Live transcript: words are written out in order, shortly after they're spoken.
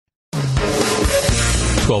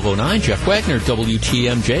12:09. Jeff Wagner,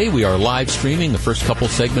 WTMJ. We are live streaming the first couple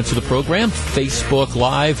segments of the program. Facebook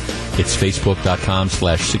Live. It's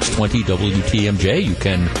facebook.com/620 WTMJ. You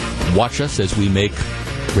can watch us as we make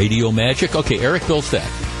radio magic. Okay, Eric Bilstead,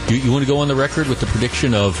 you want to go on the record with the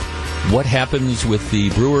prediction of what happens with the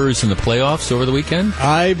Brewers in the playoffs over the weekend?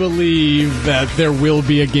 I believe that there will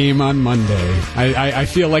be a game on Monday. I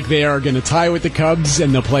feel like they are going to tie with the Cubs,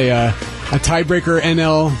 and they'll play a tiebreaker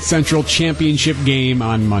NL Central Championship game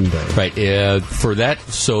on Monday. Right. For that,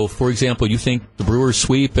 so, for example, you think the Brewers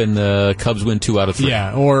sweep and the Cubs win 2 out of 3?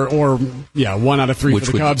 Yeah, or 1 out of 3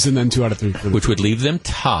 for the Cubs and then 2 out of 3 for the Which would leave them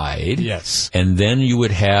tied. Yes. And then you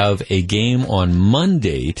would have a game on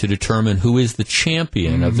Monday to determine who is the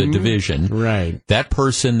champion of the division. Right. That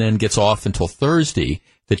person then gets off until Thursday.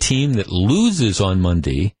 The team that loses on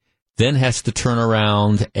Monday then has to turn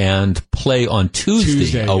around and play on Tuesday.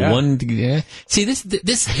 See, this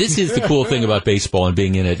is the cool thing about baseball and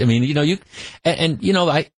being in it. I mean,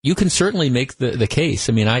 you can certainly make the case.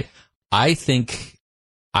 I mean, I think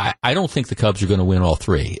I don't think the Cubs are going to win all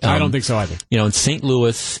 3. I don't think so either. And St.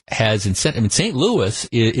 Louis has incentive. I mean, St. Louis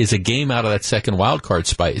is a game out of that second wild card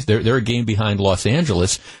spot. They're a game behind Los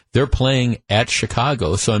Angeles. They're playing at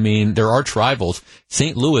Chicago. So, I mean, there are rivals.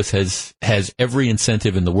 St. Louis has every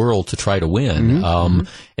incentive in the world to try to win. And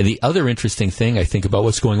the other interesting thing I think about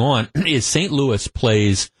what's going on is St. Louis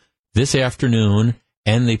plays this afternoon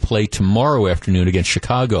and they play tomorrow afternoon against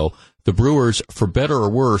Chicago. The Brewers, for better or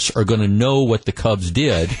worse, are going to know what the Cubs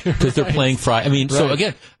did because they're playing Friday. I mean, so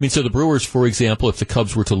the Brewers, for example, if the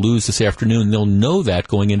Cubs were to lose this afternoon, they'll know that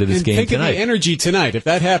going into this game think tonight. Of the energy tonight, if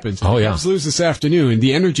that happens. Oh, the yeah. Cubs lose this afternoon,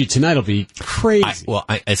 the energy tonight will be crazy.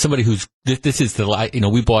 As somebody who's, this is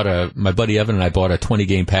we bought my buddy Evan and I bought a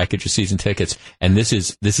 20-game package of season tickets, and this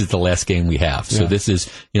is the last game we have. So this is,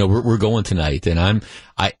 we're going tonight, and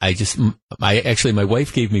my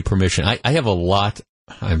wife gave me permission. I have a lot.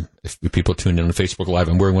 If people tuned in on Facebook Live,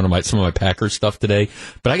 I'm wearing some of my Packers stuff today,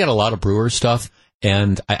 but I got a lot of Brewers stuff,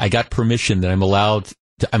 and I got permission that I'm allowed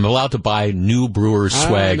to buy new Brewers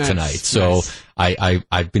swag tonight. So nice.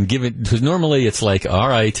 I've been given, because normally it's like, all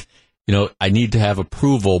right, I need to have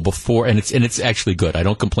approval before, and it's actually good. I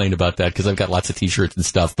don't complain about that because I've got lots of T-shirts and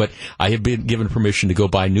stuff, but I have been given permission to go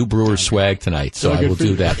buy new Brewers swag tonight, so I will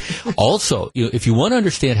do that. Also, if you want to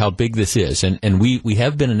understand how big this is, and we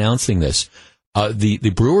have been announcing this,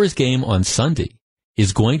 the Brewers game on Sunday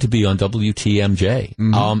is going to be on WTMJ.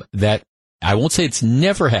 That I won't say it's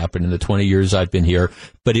never happened in the 20 years I've been here,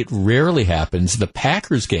 but it rarely happens. The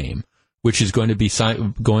Packers game, which is going to be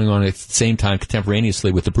going on at the same time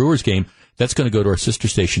contemporaneously with the Brewers game, that's going to go to our sister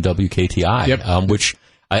station, WKTI, which,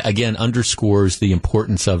 again, underscores the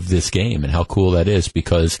importance of this game and how cool that is,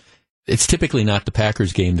 because it's typically not the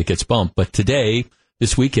Packers game that gets bumped. But today,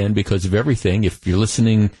 this weekend, because of everything, if you're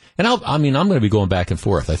listening, and I'm going to be going back and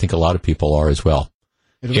forth. I think a lot of people are as well.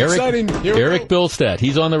 Eric Bilstead,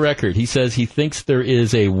 he's on the record. He says he thinks there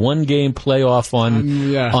is a 1-game playoff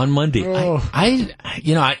on Monday. Oh.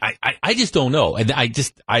 I just don't know. And I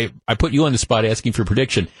put you on the spot asking for a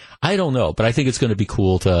prediction. I don't know, but I think it's going to be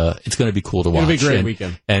cool to watch. It'll be a great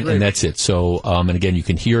weekend. And that's it. So, and again, you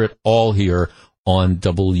can hear it all here on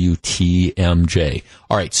WTMJ.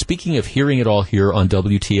 All right, speaking of hearing it all here on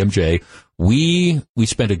WTMJ, we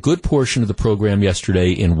spent a good portion of the program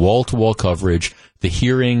yesterday in wall-to-wall coverage, the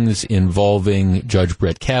hearings involving Judge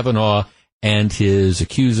Brett Kavanaugh and his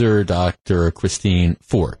accuser, Dr. Christine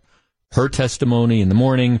Ford. Her testimony in the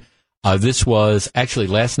morning, this was actually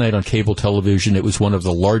last night on cable television. It was one of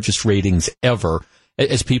the largest ratings ever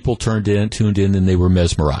as people tuned in, and they were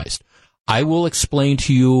mesmerized. I will explain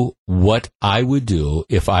to you what I would do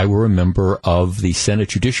if I were a member of the Senate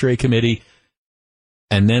Judiciary Committee,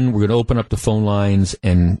 and then we're going to open up the phone lines,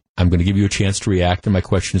 and I'm going to give you a chance to react, and my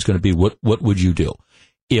question is going to be, what would you do?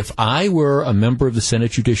 If I were a member of the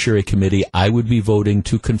Senate Judiciary Committee, I would be voting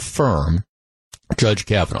to confirm Judge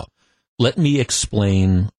Kavanaugh. Let me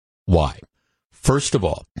explain why. First of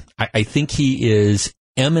all, I think he is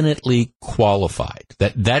eminently qualified.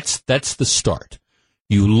 That's the start.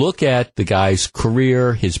 You look at the guy's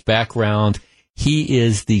career, his background, he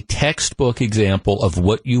is the textbook example of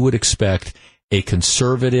what you would expect a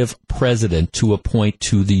conservative president to appoint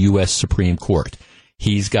to the U.S. Supreme Court.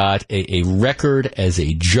 He's got a record as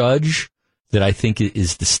a judge that I think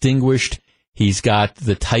is distinguished. He's got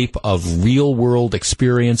the type of real-world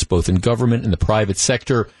experience, both in government and the private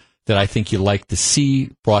sector, that I think you like to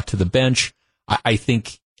see brought to the bench. I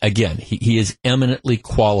think, again, he is eminently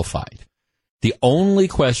qualified. The only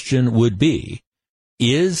question would be,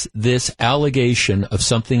 is this allegation of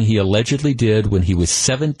something he allegedly did when he was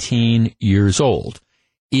 17 years old,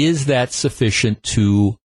 is that sufficient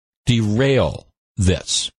to derail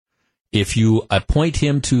this. If you appoint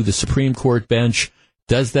him to the Supreme Court bench,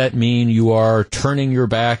 does that mean you are turning your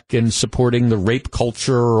back and supporting the rape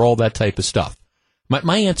culture or all that type of stuff?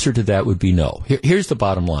 My answer to that would be no. Here's the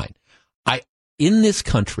bottom line. In this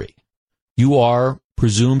country, you are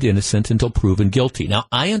presumed innocent until proven guilty. Now,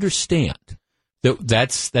 I understand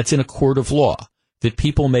that's in a court of law, that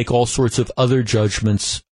people make all sorts of other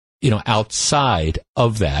judgments, outside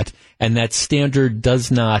of that, and that standard does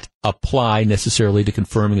not apply necessarily to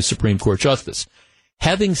confirming a Supreme Court justice.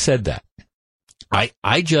 Having said that, I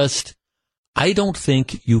don't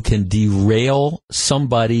think you can derail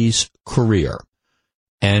somebody's career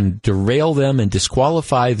and derail them and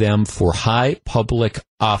disqualify them for high public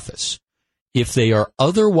office if they are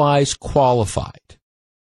otherwise qualified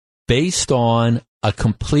based on a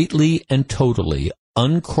completely and totally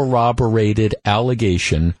uncorroborated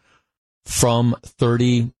allegation from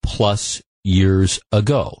 30 plus years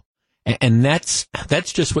ago. And that's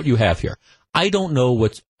just what you have here. I don't know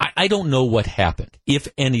what happened, if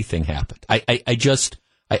anything happened.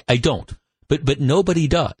 I don't. But nobody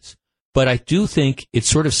does. But I do think it's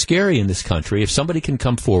sort of scary in this country if somebody can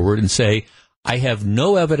come forward and say, I have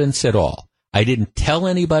no evidence at all. I didn't tell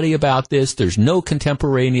anybody about this. There's no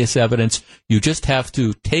contemporaneous evidence. You just have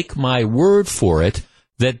to take my word for it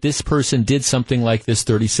that this person did something like this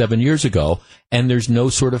 37 years ago, and there's no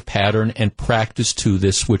sort of pattern and practice to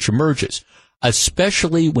this which emerges,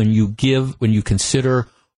 especially when you consider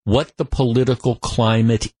what the political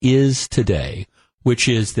climate is today, which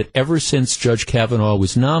is that ever since Judge Kavanaugh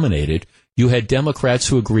was nominated, you had Democrats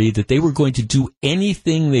who agreed that they were going to do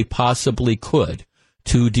anything they possibly could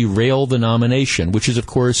to derail the nomination, which is, of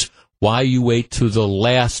course, why you wait to the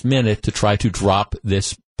last minute to try to drop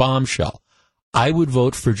this bombshell. I would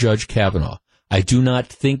vote for Judge Kavanaugh. I do not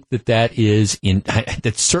think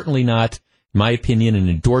that's certainly not, in my opinion, an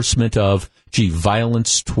endorsement of,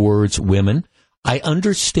 violence towards women. I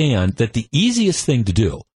understand that the easiest thing to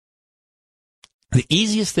do,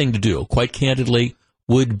 quite candidly,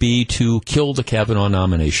 would be to kill the Kavanaugh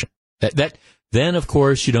nomination. Then, of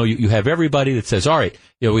course, you have everybody that says, all right,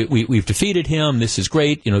 we've defeated him. This is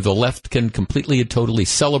great. The left can completely and totally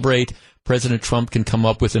celebrate. President Trump can come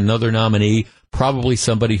up with another nominee, probably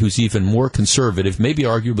somebody who's even more conservative, maybe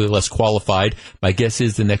arguably less qualified. My guess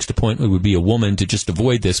is the next appointment would be a woman to just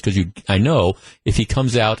avoid this, because I know if he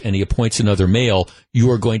comes out and he appoints another male,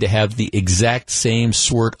 you are going to have the exact same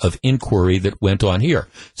sort of inquiry that went on here.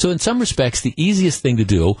 So in some respects, the easiest thing to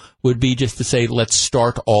do would be just to say, let's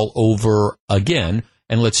start all over again,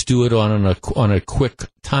 and let's do it on a quick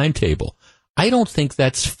timetable. I don't think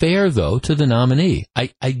that's fair, though, to the nominee.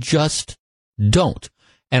 I just don't.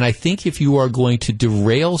 And I think if you are going to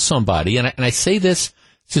derail somebody, and I say this,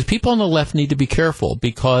 says people on the left need to be careful,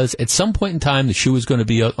 because at some point in time the shoe is going to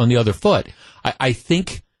be on the other foot. I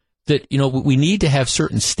think that, we need to have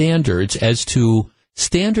certain standards as to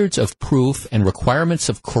standards of proof and requirements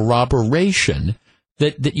of corroboration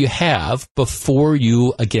that you have before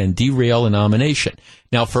you, again, derail a nomination.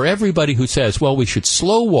 Now, for everybody who says, well, we should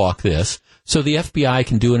slow walk this so the FBI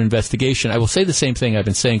can do an investigation, I will say the same thing I've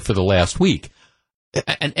been saying for the last week.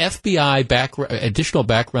 An FBI additional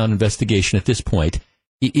background investigation at this point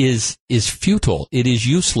is futile. It is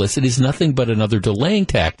useless. It is nothing but another delaying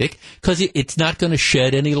tactic, because it's not going to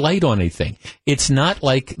shed any light on anything. It's not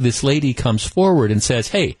like this lady comes forward and says,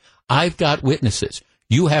 hey, I've got witnesses.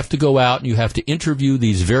 You have to go out and you have to interview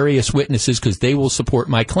these various witnesses because they will support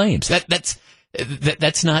my claims.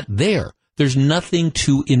 That's not there. There's nothing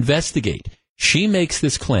to investigate. She makes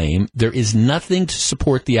this claim. There is nothing to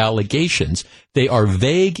support the allegations. They are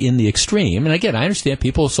vague in the extreme. And again, I understand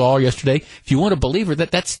people saw her yesterday. If you want to believe her,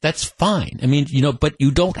 that's fine. I mean, but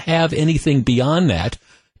you don't have anything beyond that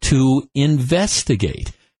to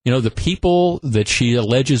investigate. The people that she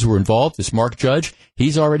alleges were involved, this Mark Judge,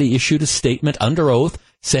 he's already issued a statement under oath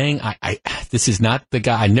saying, this is not the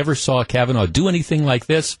guy. I never saw Kavanaugh do anything like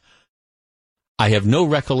this. I have no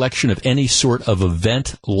recollection of any sort of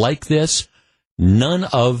event like this. None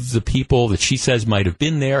of the people that she says might have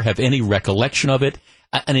been there have any recollection of it.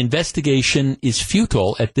 An investigation is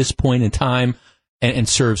futile at this point in time and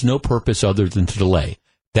serves no purpose other than to delay.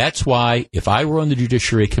 That's why, if I were on the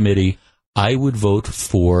Judiciary Committee, I would vote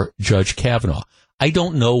for Judge Kavanaugh. I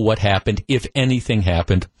don't know what happened, if anything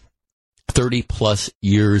happened, 30 plus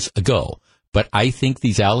years ago. But I think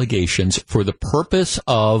these allegations, for the purpose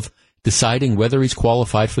of deciding whether he's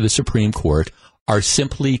qualified for the Supreme Court, are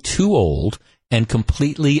simply too old and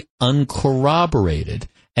completely uncorroborated.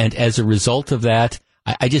 And as a result of that,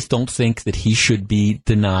 I just don't think that he should be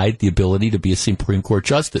denied the ability to be a Supreme Court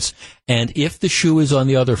justice. And if the shoe is on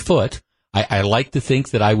the other foot, I like to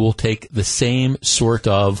think that I will take the same sort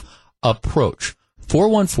of approach.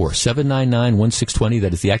 414-799-1620.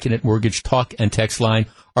 That is the Accunet Mortgage talk and text line.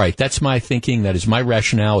 All right, that's my thinking. That is my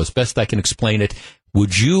rationale as best I can explain it.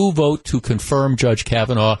 Would you vote to confirm Judge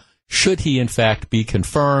Kavanaugh? Should he, in fact, be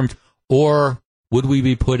confirmed? Or would we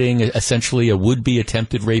be putting essentially a would-be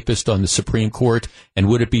attempted rapist on the Supreme Court? And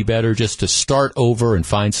would it be better just to start over and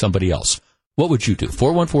find somebody else? What would you do?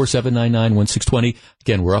 414-799-1620.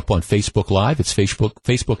 Again, we're up on Facebook Live. It's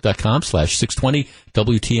facebook.com/620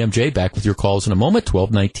 WTMJ. Back with your calls in a moment.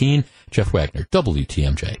 1219, Jeff Wagner,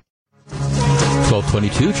 WTMJ.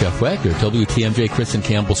 1222, Jeff Wagner, WTMJ. Chris and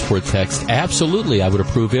Campbell Sports Text. Absolutely, I would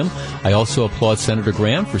approve him. I also applaud Senator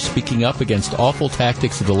Graham for speaking up against awful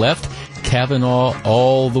tactics of the left. Kavanaugh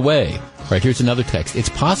all the way. All right, here's another text. It's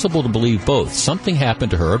possible to believe both. Something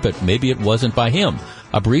happened to her, but maybe it wasn't by him.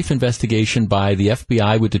 A brief investigation by the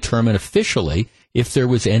FBI would determine officially if there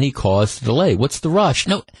was any cause to delay. What's the rush?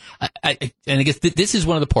 No, and I guess this is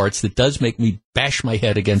one of the parts that does make me bash my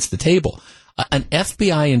head against the table. An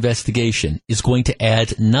FBI investigation is going to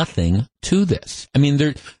add nothing to this. I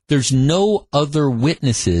mean, there's no other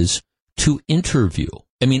witnesses to interview.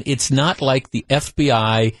 I mean, it's not like the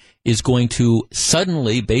FBI is going to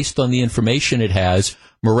suddenly, based on the information it has,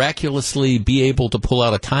 miraculously be able to pull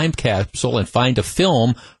out a time capsule and find a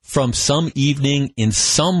film from some evening in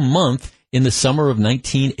some month in the summer of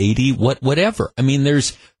 1980, whatever. I mean,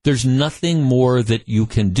 there's nothing more that you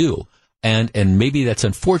can do. And maybe that's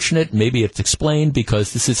unfortunate. Maybe it's explained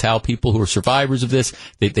because this is how people who are survivors of this,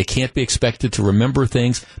 they can't be expected to remember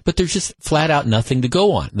things, but there's just flat out nothing to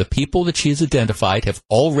go on. The people that she has identified have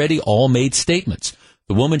already all made statements.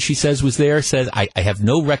 The woman she says was there says, I have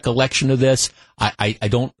no recollection of this. I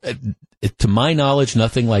don't, to my knowledge,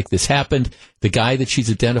 nothing like this happened. The guy that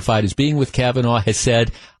she's identified as being with Kavanaugh has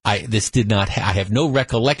said, I have no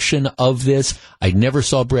recollection of this. I never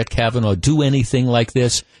saw Brett Kavanaugh do anything like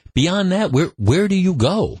this. Beyond that, where do you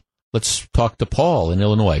go? Let's talk to Paul in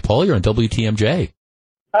Illinois. Paul, you're on WTMJ.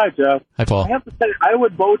 Hi, Jeff. Hi, Paul. I have to say, I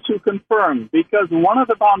would vote to confirm because one of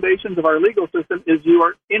the foundations of our legal system is you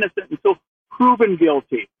are innocent until proven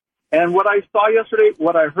guilty. And what I saw yesterday,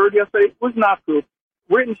 what I heard yesterday was not proof.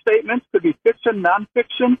 Written statements could be fiction,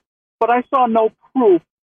 nonfiction, but I saw no proof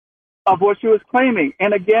of what she was claiming.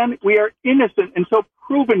 And again, we are innocent until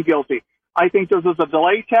proven guilty. I think this was a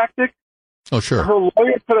delay tactic. Oh, sure. Her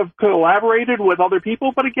lawyer could have collaborated with other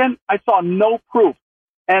people, but again, I saw no proof.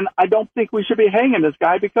 And I don't think we should be hanging this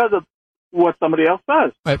guy because of what somebody else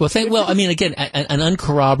says. Right. Well, I mean, again, an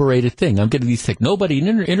uncorroborated thing. I'm getting these things. Nobody in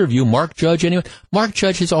an interview, Mark Judge, anyone. Mark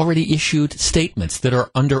Judge has already issued statements that are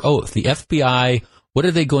under oath. The FBI, what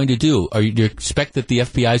are they going to do? Do you expect that the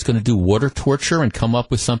FBI is going to do water torture and come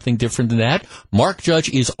up with something different than that? Mark Judge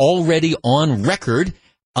is already on record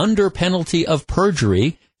under penalty of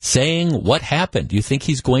perjury saying what happened. Do you think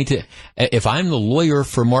he's going to, if I'm the lawyer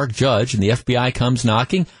for Mark Judge and the FBI comes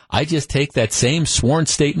knocking, I just take that same sworn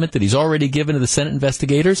statement that he's already given to the Senate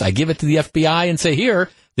investigators, I give it to the FBI and say, here,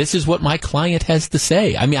 this is what my client has to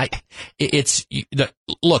say. I mean,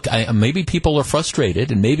 look, maybe people are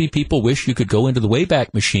frustrated and maybe people wish you could go into the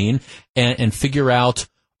Wayback Machine and figure out,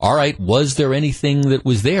 all right, was there anything that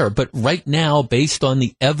was there? But right now, based on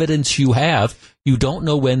the evidence you have, you don't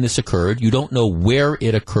know when this occurred. You don't know where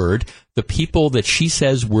it occurred. The people that she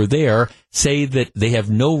says were there say that they have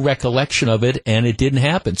no recollection of it and it didn't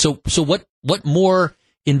happen. So what more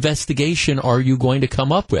investigation are you going to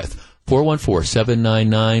come up with?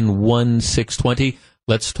 414-799-1620.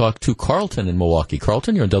 Let's talk to Carlton in Milwaukee.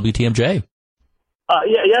 Carlton, you're on WTMJ.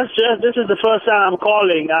 Yes, Jeff, this is the first time I'm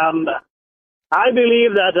calling. I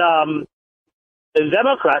believe that the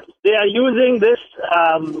Democrats, they are using this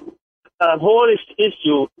whole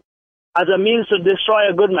issue as a means to destroy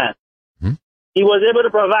a good man. Hmm? He was able to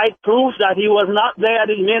provide proof that he was not there.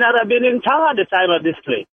 He may not have been in town at the time of this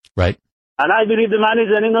claim. Right. And I believe the man is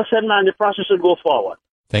an innocent man. The process should go forward.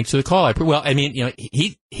 Thanks for the call. Well, I mean,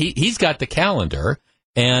 he's got the calendar.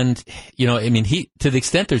 And, to the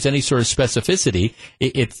extent there's any sort of specificity,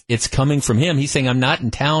 it's coming from him. He's saying, I'm not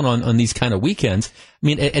in town on these kind of weekends. I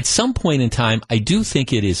mean, at some point in time, I do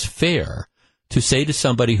think it is fair to say to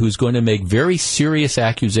somebody who's going to make very serious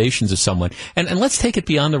accusations of someone, and let's take it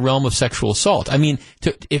beyond the realm of sexual assault. I mean,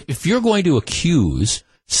 if you're going to accuse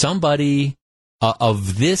somebody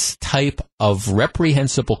of this type of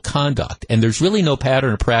reprehensible conduct, and there's really no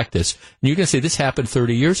pattern of practice, and you're going to say this happened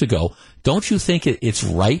 30 years ago, don't you think it's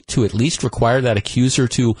right to at least require that accuser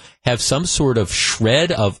to have some sort of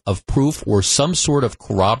shred of proof or some sort of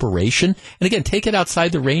corroboration? And again, take it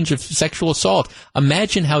outside the range of sexual assault.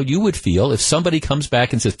 Imagine how you would feel if somebody comes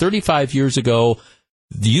back and says, 35 years ago,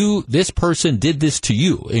 this person did this to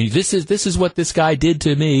you. This is what this guy did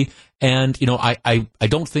to me. And, I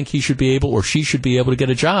don't think he should be able or she should be able to get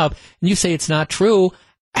a job. And you say it's not true.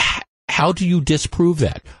 How do you disprove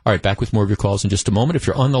that? All right, back with more of your calls in just a moment. If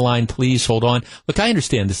you're on the line, please hold on. Look, I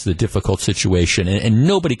understand this is a difficult situation, and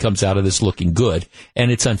nobody comes out of this looking good.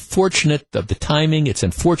 And it's unfortunate of the timing. It's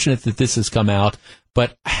unfortunate that this has come out.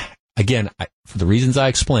 But again, for the reasons I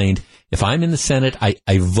explained, if I'm in the Senate, I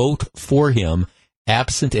vote for him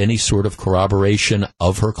absent any sort of corroboration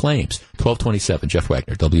of her claims. 1227, Jeff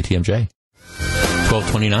Wagner, WTMJ.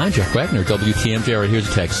 1229, Jeff Wagner, WTMJ. All right, here's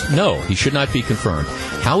a text. No, he should not be confirmed.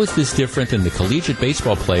 How is this different than the collegiate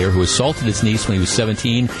baseball player who assaulted his niece when he was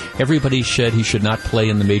 17? Everybody said he should not play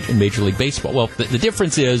in Major League Baseball. Well, the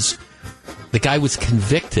difference is the guy was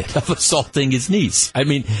convicted of assaulting his niece. I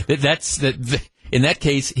mean, in that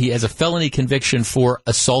case, he has a felony conviction for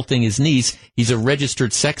assaulting his niece. He's a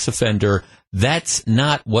registered sex offender. That's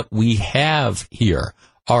not what we have here.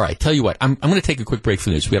 All right, tell you what, I'm going to take a quick break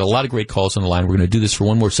from this. We had a lot of great calls on the line. We're going to do this for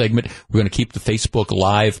one more segment. We're going to keep the Facebook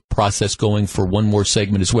Live process going for one more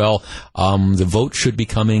segment as well. The vote should be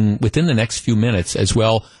coming within the next few minutes as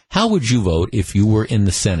well. How would you vote if you were in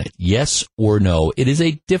the Senate? Yes or no? It is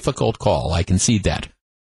a difficult call. I concede that.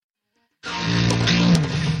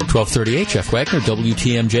 1238, Jeff Wagner,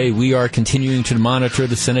 WTMJ. We are continuing to monitor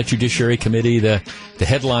the Senate Judiciary Committee. The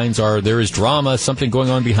headlines are, there is drama, something going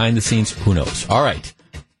on behind the scenes. Who knows? All right.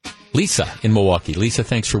 Lisa in Milwaukee. Lisa,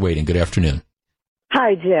 thanks for waiting. Good afternoon.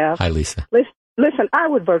 Hi, Jeff. Hi, Lisa. Listen, I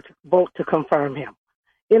would vote to confirm him.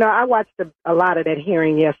 I watched a lot of that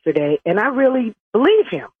hearing yesterday, and I really believe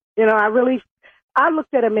him. I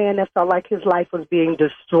looked at a man that felt like his life was being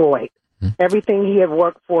destroyed. Everything he had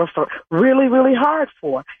worked for really, really hard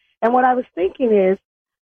for. And what I was thinking is,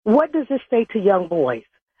 what does this say to young boys?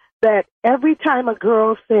 That every time a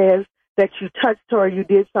girl says that you touched her or you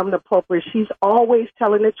did something appropriate, she's always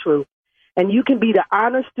telling the truth. And you can be the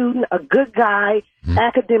honor student, a good guy,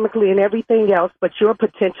 academically and everything else, but you're a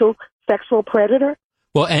potential sexual predator.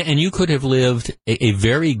 Well, and you could have lived a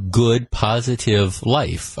very good, positive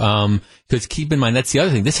life. Because keep in mind, that's the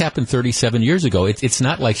other thing. This happened 37 years ago. It's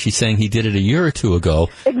not like she's saying he did it a year or two ago.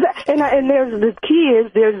 Exactly. And the key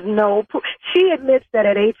is there's no proof. She admits that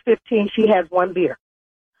at age 15 she has one beer.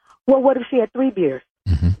 Well, what if she had 3 beers?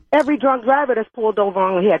 Mm-hmm. Every drunk driver that's pulled over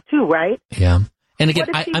only had 2, right? Yeah. And again,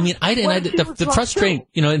 the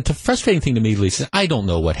frustrating thing to me, Lisa, I don't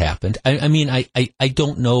know what happened. I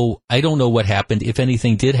don't know what happened, if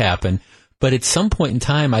anything did happen. But at some point in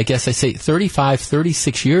time, I guess I say 35,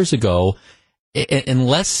 36 years ago,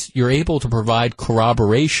 unless you're able to provide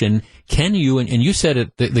corroboration, can you, and you said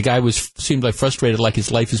it, the guy seemed like frustrated, like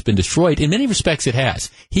his life has been destroyed. In many respects, it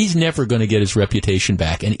has. He's never going to get his reputation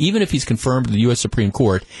back. And even if he's confirmed to the U.S. Supreme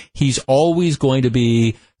Court, he's always going to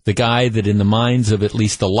be the guy that in the minds of at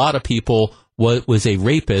least a lot of people was a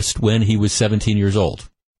rapist when he was 17 years old.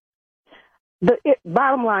 The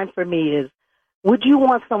bottom line for me is, would you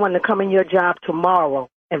want someone to come in your job tomorrow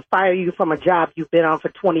and fire you from a job you've been on for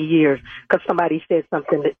 20 years because somebody said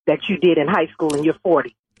something that you did in high school and you're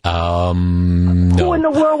 40? No. Who in the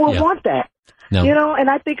world would want that? No. And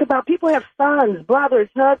I think about people have sons, brothers,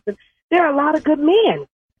 husbands. There are a lot of good men.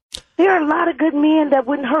 There are a lot of good men that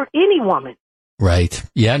wouldn't hurt any woman. Right.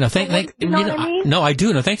 Yeah. No. What I mean? No, I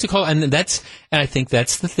do. No. Thanks for calling. And I think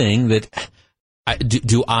that's the thing that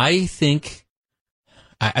do I think.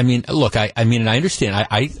 I mean, look. I mean, and I understand.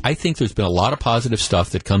 I think there's been a lot of positive stuff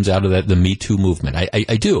that comes out of the Me Too movement.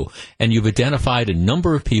 I do. And you've identified a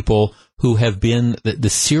number of people who have been the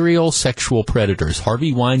serial sexual predators.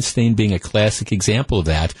 Harvey Weinstein being a classic example of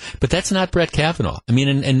that. But that's not Brett Kavanaugh. I mean,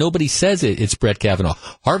 and nobody says it's Brett Kavanaugh.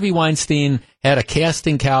 Harvey Weinstein had a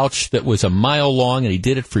casting couch that was a mile long, and he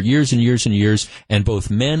did it for years and years and years. And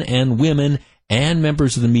both men and women and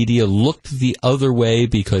members of the media looked the other way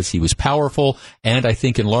because he was powerful, and I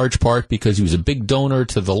think in large part because he was a big donor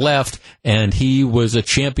to the left, and he was a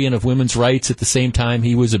champion of women's rights at the same time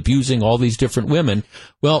he was abusing all these different women.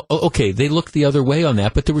 Well, okay, they looked the other way on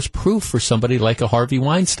that, but there was proof for somebody like a Harvey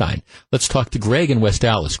Weinstein. Let's talk to Greg in West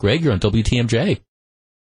Dallas. Greg, you're on WTMJ.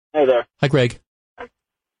 Hey there. Hi, Greg.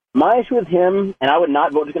 My issue with him, and I would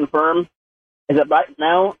not vote to confirm, is that right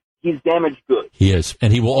now, he's damaged goods. He is,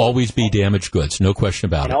 and he will always be damaged goods, no question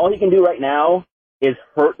about it. And all he can do right now is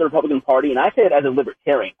hurt the Republican Party, and I say it as a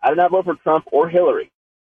libertarian. I do not vote for Trump or Hillary.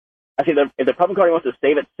 I say that if the Republican Party wants to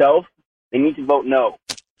save itself, they need to vote no.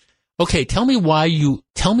 Okay, tell me why you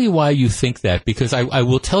think that, because I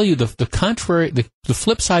will tell you the contrary, the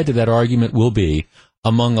flip side to that argument will be,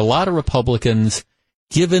 among a lot of Republicans,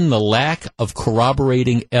 given the lack of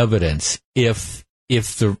corroborating evidence, if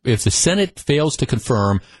if the Senate fails to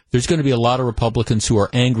confirm, there's going to be a lot of Republicans who are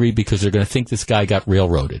angry because they're going to think this guy got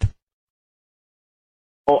railroaded.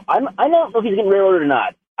 Well, I don't know if he's getting railroaded or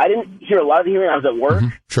not. I didn't hear a lot of the hearing. I was at work.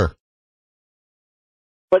 Mm-hmm. Sure.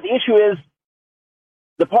 But the issue is,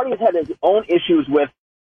 the party has had its own issues with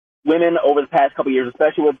women over the past couple of years,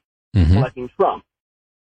 especially with electing Trump.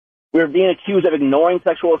 We're being accused of ignoring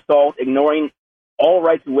sexual assault, ignoring all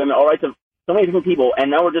rights of women, all rights of so many different people, and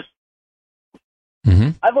now we're just...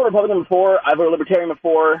 I've voted Republican before, I've voted Libertarian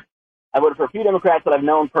before, I voted for a few Democrats that I've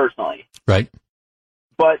known personally. Right.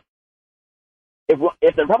 But if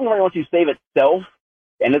the Republican Party wants to save itself,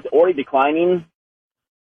 and it's already declining,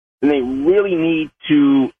 then they really need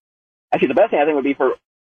to... Actually, the best thing I think would be for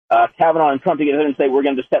Kavanaugh and Trump to get in and say, we're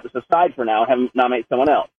going to just set this aside for now and have him nominate someone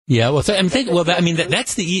else. Yeah, well, that's that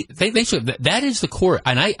is the core,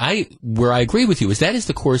 and where I agree with you is that is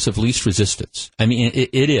the course of least resistance. I mean,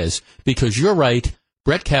 it is, because you're right.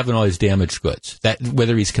 Brett Kavanaugh is damaged goods. That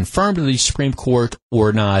whether he's confirmed in the Supreme Court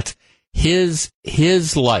or not, his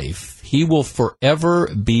life, he will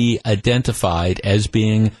forever be identified as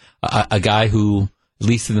being a guy who, at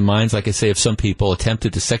least in the minds, like I say, of some people,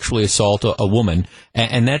 attempted to sexually assault a woman,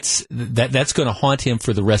 and that's going to haunt him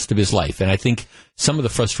for the rest of his life. And I think some of the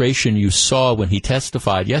frustration you saw when he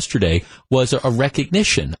testified yesterday was a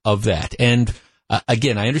recognition of that. And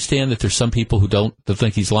again, I understand that there's some people who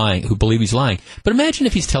think he's lying, who believe he's lying. But imagine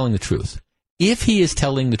if he's telling the truth. If he is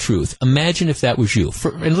telling the truth, imagine if that was you.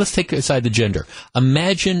 And let's take aside the gender.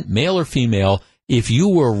 Imagine, male or female, if you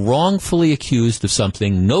were wrongfully accused of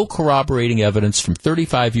something, no corroborating evidence from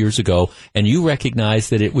 35 years ago, and you recognize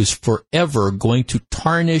that it was forever going to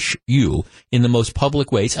tarnish you in the most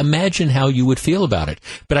public ways, imagine how you would feel about it.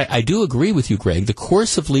 But I do agree with you, Greg. The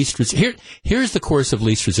course of least here's the course of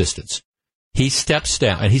least resistance. He steps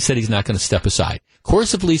down, and he said he's not going to step aside.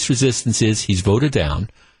 Course of least resistance is he's voted down.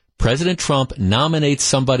 President Trump nominates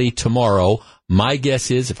somebody tomorrow. My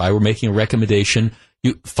guess is, if I were making a recommendation,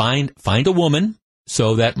 you find a woman.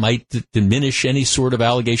 So that might diminish any sort of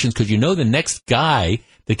allegations, because the next guy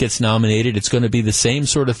that gets nominated, it's going to be the same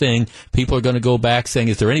sort of thing. People are going to go back saying,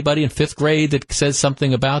 is there anybody in fifth grade that says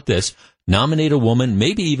something about this? Nominate a woman,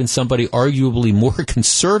 maybe even somebody arguably more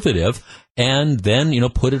conservative, and then,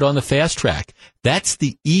 put it on the fast track. That's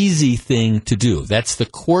the easy thing to do. That's the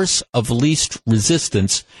course of least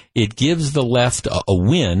resistance. It gives the left a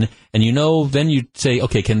win, and then you say,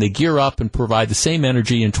 okay, can they gear up and provide the same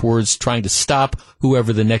energy and towards trying to stop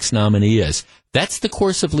whoever the next nominee is? That's the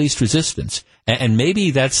course of least resistance, and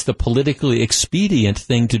maybe that's the politically expedient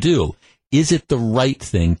thing to do. Is it the right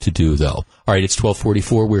thing to do, though? All right, it's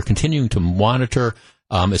 12:44. We're continuing to monitor.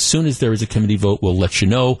 As soon as there is a committee vote, we'll let you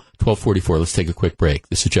know. 12:44. Let's take a quick break.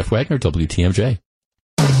 This is Jeff Wagner, WTMJ.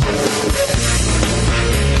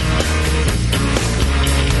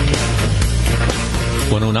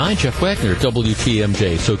 109, Jeff Wagner,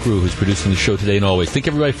 WTMJ. So Crew, who's producing the show today and always. Think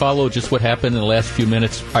everybody follow just what happened in the last few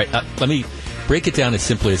minutes? All right, let me break it down as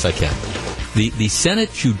simply as I can. The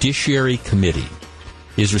Senate Judiciary Committee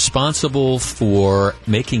is responsible for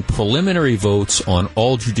making preliminary votes on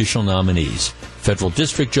all judicial nominees, federal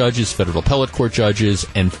district judges, federal appellate court judges,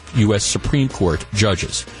 and U.S. Supreme Court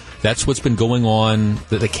judges. That's what's been going on,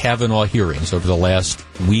 the Kavanaugh hearings over the last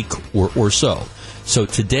week or so. So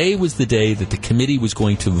today was the day that the committee was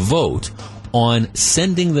going to vote on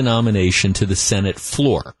sending the nomination to the Senate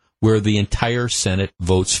floor, where the entire Senate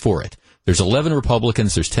votes for it. There's 11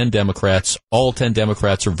 Republicans, there's 10 Democrats. All 10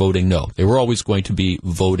 Democrats are voting no. They were always going to be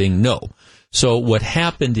voting no. So what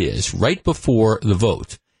happened is, right before the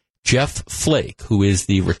vote, Jeff Flake, who is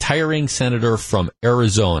the retiring senator from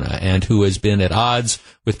Arizona and who has been at odds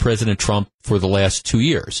with President Trump for the last 2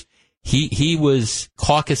 years, he was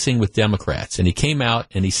caucusing with Democrats, and he came out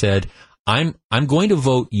and he said, I'm going to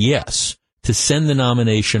vote yes to send the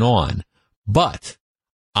nomination on, but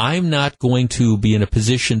I'm not going to be in a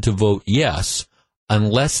position to vote yes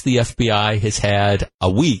unless the FBI has had a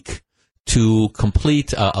week to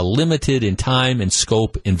complete a limited in time and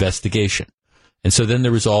scope investigation. And so then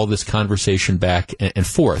there was all this conversation back and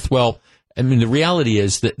forth. Well, I mean, the reality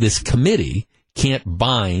is that this committee can't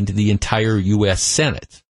bind the entire U.S.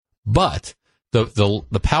 Senate. But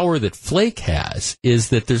the power that Flake has is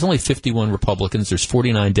that there's only 51 Republicans, there's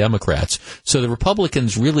 49 Democrats. So the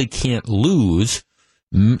Republicans really can't lose.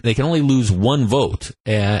 They can only lose one vote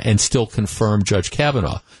and still confirm Judge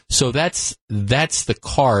Kavanaugh. So that's the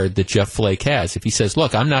card that Jeff Flake has. If he says,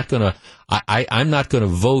 "Look, I'm not going to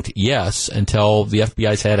vote yes until the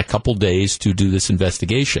FBI's had a couple days to do this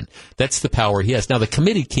investigation," that's the power he has. Now the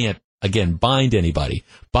committee can't again bind anybody.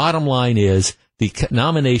 Bottom line is the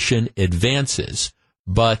nomination advances,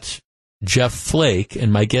 but Jeff Flake,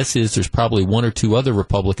 and my guess is there's probably one or two other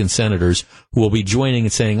Republican senators who will be joining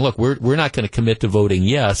and saying, look, we're not going to commit to voting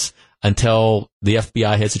yes until the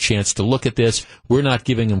FBI has a chance to look at this. We're not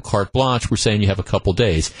giving them carte blanche. We're saying you have a couple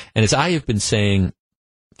days. And as I have been saying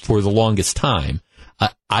for the longest time,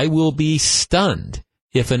 I will be stunned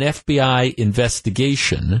if an FBI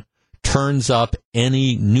investigation turns up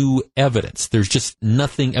any new evidence. There's just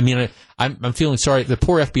nothing. I mean, I'm feeling sorry. The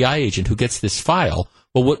poor FBI agent who gets this file.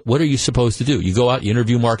 Well, what are you supposed to do? You go out, you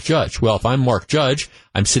interview Mark Judge. Well, if I'm Mark Judge,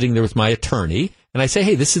 I'm sitting there with my attorney, and I say,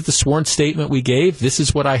 hey, this is the sworn statement we gave. This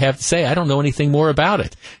is what I have to say. I don't know anything more about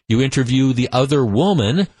it. You interview the other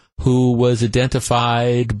woman who was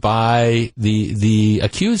identified by the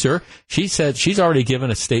accuser. She said she's already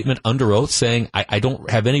given a statement under oath saying, I don't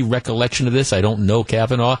have any recollection of this. I don't know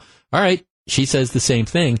Kavanaugh. All right. She says the same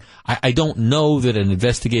thing. I don't know that an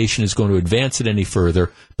investigation is going to advance it any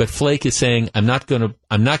further, but Flake is saying, I'm not going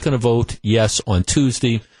to vote yes on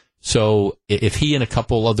Tuesday. So if he and a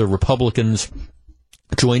couple other Republicans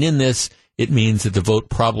join in this, it means that the vote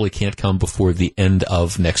probably can't come before the end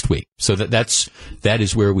of next week. So that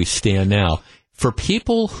is where we stand now. For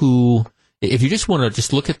people who, if you just want to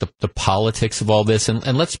just look at the politics of all this,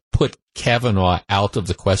 and let's put Kavanaugh out of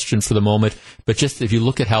the question for the moment, but just if you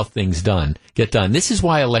look at how things get done, this is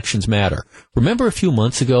why elections matter. Remember a few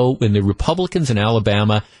months ago when the Republicans in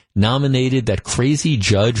Alabama nominated that crazy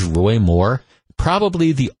Judge Roy Moore,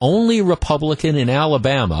 probably the only Republican in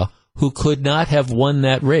Alabama who could not have won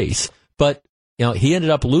that race. But, he ended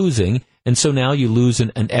up losing, and so now you lose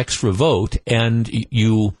an extra vote, and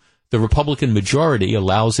the Republican majority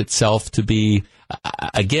allows itself to be,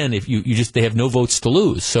 again, if they have no votes to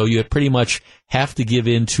lose. So you pretty much have to give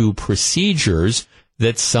in to procedures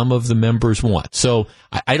that some of the members want. So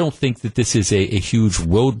I don't think that this is a huge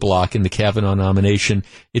roadblock in the Kavanaugh nomination.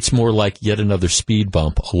 It's more like yet another speed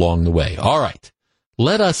bump along the way. All right.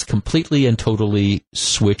 Let us completely and totally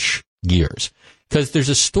switch gears, because there's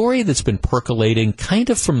a story that's been percolating kind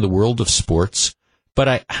of from the world of sports,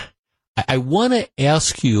 but I want to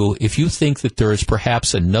ask you if you think that there is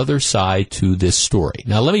perhaps another side to this story.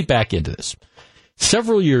 Now, let me back into this.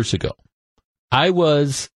 Several years ago, I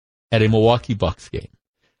was at a Milwaukee Bucks game.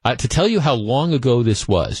 To tell you how long ago this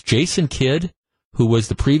was, Jason Kidd, who was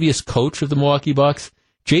the previous coach of the Milwaukee Bucks,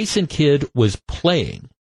 Jason Kidd was playing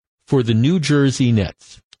for the New Jersey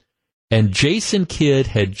Nets. And Jason Kidd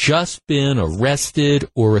had just been arrested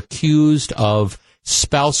or accused of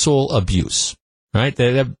spousal abuse. Right?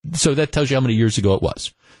 So that tells you how many years ago it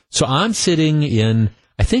was. So I'm sitting in,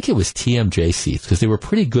 I think it was TMJ seats, because they were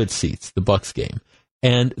pretty good seats, the Bucks game.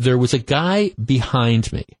 And there was a guy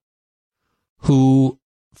behind me who,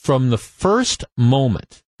 from the first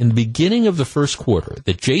moment, in the beginning of the first quarter,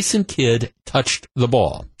 that Jason Kidd touched the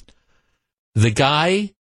ball, the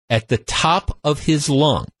guy at the top of his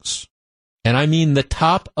lungs, and I mean the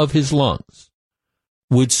top of his lungs,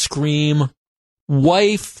 would scream,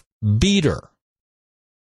 "Wife beater,"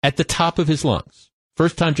 at the top of his lungs.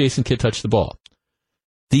 First time Jason Kidd touched the ball.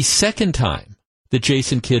 The second time that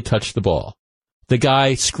Jason Kidd touched the ball, the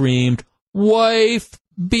guy screamed, "Wife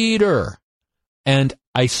beater." And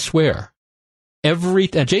I swear,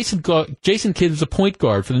 Jason Kidd was a point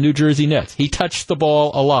guard for the New Jersey Nets. He touched the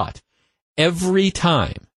ball a lot. Every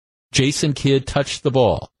time Jason Kidd touched the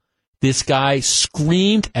ball, this guy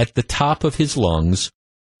screamed at the top of his lungs,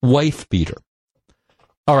 "Wife beater."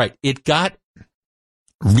 All right, it got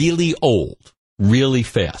really old, really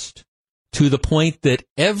fast, to the point that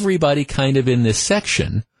everybody kind of in this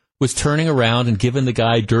section was turning around and giving the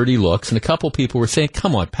guy dirty looks, and a couple people were saying,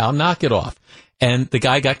 "Come on, pal, knock it off." And the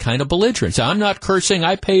guy got kind of belligerent. So, "I'm not cursing.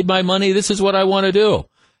 I paid my money. This is what I want to do."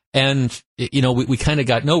 And, we kind of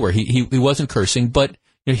got nowhere. He wasn't cursing, but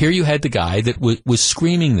here you had the guy that was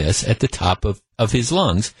screaming this at the top of his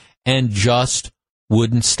lungs and just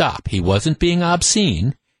wouldn't stop. He wasn't being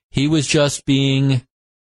obscene. He was just being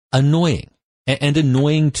annoying, and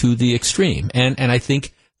annoying to the extreme. And I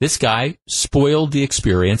think this guy spoiled the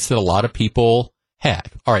experience that a lot of people had.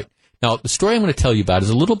 All right. Now, the story I'm going to tell you about is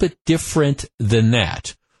a little bit different than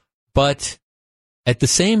that. But at the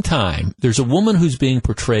same time, there's a woman who's being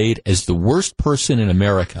portrayed as the worst person in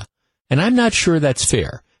America. And I'm not sure that's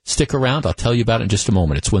fair. Stick around. I'll tell you about it in just a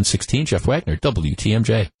moment. It's 1:16, Jeff Wagner,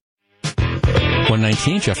 WTMJ.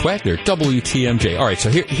 1:19, Jeff Wagner, WTMJ. All right, so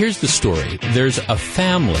here's the story. There's a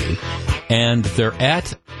family, and they're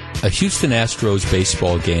at a Houston Astros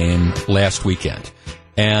baseball game last weekend.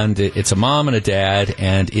 And it's a mom and a dad,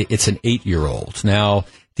 and it's an 8-year-old. Now,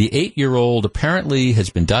 the 8-year-old apparently has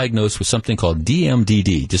been diagnosed with something called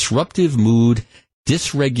DMDD, disruptive mood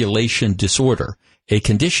dysregulation disorder. a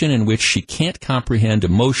condition in which she can't comprehend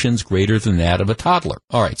emotions greater than that of a toddler.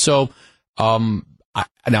 All right, so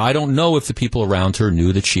now I don't know if the people around her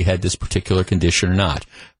knew that she had this particular condition or not,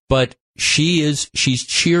 but she's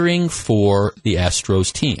cheering for the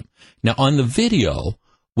Astros team. Now on the video,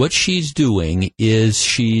 what she's doing is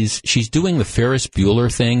she's doing the Ferris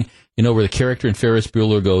Bueller thing, where the character in Ferris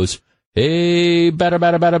Bueller goes, "Hey, batter,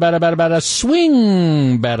 batter, batter, batter, batter, batter,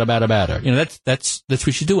 swing, batter, batter, batter." That's what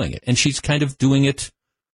she's doing it, and she's kind of doing it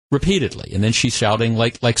repeatedly, and then she's shouting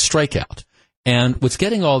like strikeout. And what's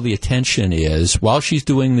getting all the attention is while she's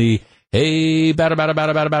doing the "Hey, batter, batter,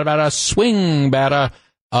 batter, batter, batter, batter, swing, batter,"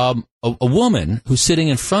 a woman who's sitting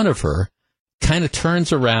in front of her kind of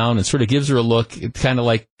turns around and sort of gives her a look, kind of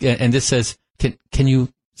like, and this says, "Can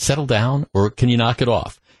you settle down, or can you knock it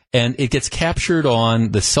off?" And it gets captured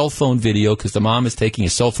on the cell phone video because the mom is taking a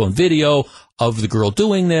cell phone video of the girl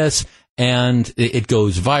doing this, and it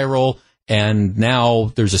goes viral. And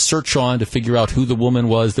now there's a search on to figure out who the woman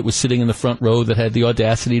was that was sitting in the front row that had the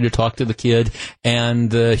audacity to talk to the kid.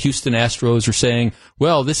 And the Houston Astros are saying,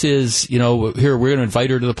 well, this is, here, we're going to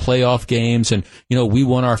invite her to the playoff games, and, we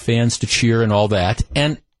want our fans to cheer and all that.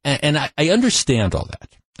 And I understand all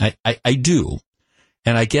that. I do.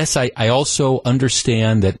 And I guess I also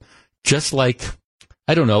understand that just like,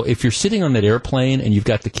 I don't know, if you're sitting on that airplane and you've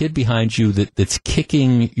got the kid behind you that's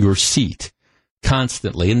kicking your seat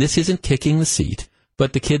constantly, and this isn't kicking the seat,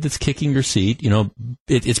 but the kid that's kicking your seat,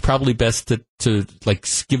 it's probably best to like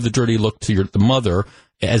give the dirty look to the mother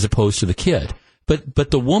as opposed to the kid. But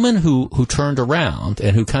the woman who turned around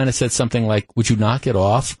and who kind of said something like, "Would you knock it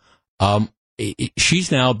off?"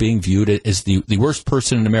 She's now being viewed as the worst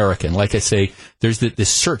person in America. And like I say, there's this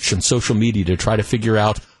search on social media to try to figure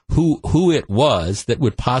out who it was that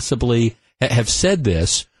would possibly have said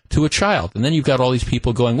this to a child. And then you've got all these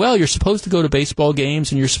people going, well, you're supposed to go to baseball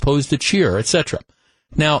games and you're supposed to cheer, etc.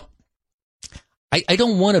 Now, I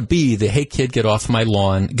don't want to be the "hey kid, get off my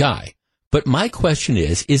lawn" guy. But my question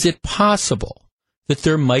is it possible that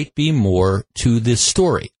there might be more to this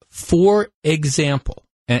story? For example,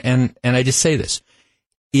 and I just say this,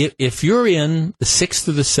 if you're in the 6th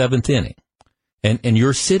or the 7th inning and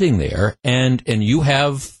you're sitting there and you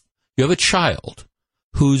have a child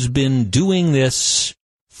who's been doing this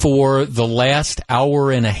for the last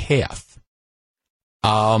hour and a half,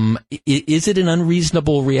 is it an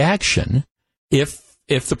unreasonable reaction if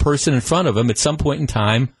the person in front of him at some point in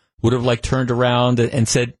time would have turned around and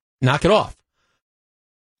said, "Knock it off,"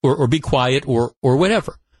 or "Be quiet," or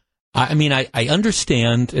whatever? I mean, I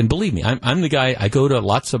understand, and believe me, I'm the guy. I go to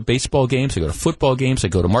lots of baseball games, I go to football games, I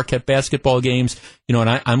go to Marquette basketball games,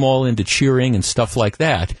 and I'm all into cheering and stuff like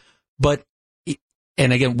that. But,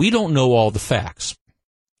 and again, we don't know all the facts.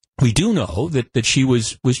 We do know that she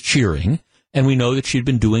was cheering, and we know that she'd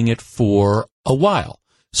been doing it for a while.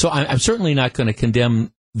 So I'm certainly not going to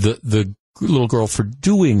condemn the little girl for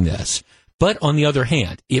doing this. But on the other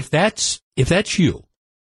hand, if that's you,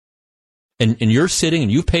 and you're sitting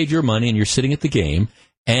and you paid your money and you're sitting at the game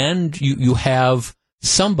and you have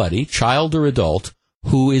somebody, child or adult,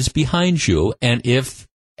 who is behind you and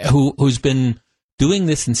who's been doing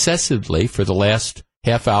this incessantly for the last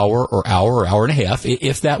half hour or hour and a half,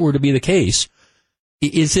 if that were to be the case,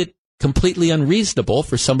 is it completely unreasonable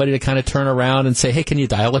for somebody to kind of turn around and say, "Hey, can you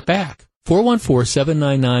dial it back?"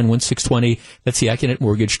 414-799-1620. That's the Accunet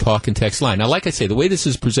Mortgage talk and text line. Now, like I say, the way this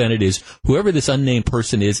is presented is whoever this unnamed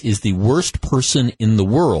person is the worst person in the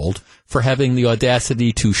world for having the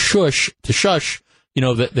audacity to shush,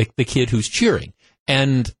 the kid who's cheering.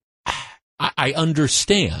 And I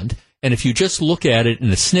understand. And if you just look at it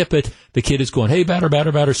in a snippet, the kid is going, "Hey, batter,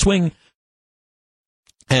 batter, batter, swing."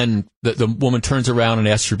 And the woman turns around and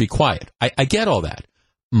asks her to be quiet. I get all that.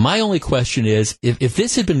 My only question is, if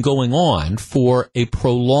this had been going on for a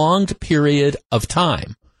prolonged period of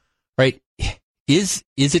time, right, is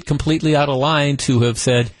it completely out of line to have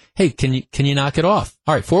said, "Hey, can you knock it off?"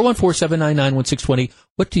 All right, 414-799-1620.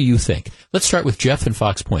 What do you think? Let's start with Jeff in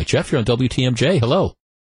Fox Point. Jeff, you're on WTMJ. Hello.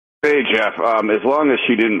 Hey, Jeff. As long as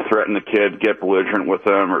she didn't threaten the kid, get belligerent with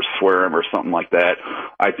him, or swear him, or something like that,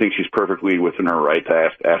 I think she's perfectly within her right to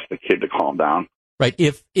ask the kid to calm down. Right.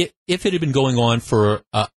 If it had been going on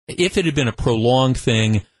if it had been a prolonged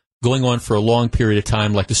thing going on for a long period of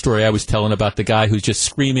time, like the story I was telling about the guy who's just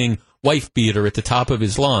screaming "wife beater" at the top of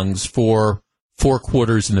his lungs for 4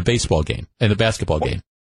 quarters in the basketball game. I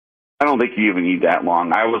don't think you even need that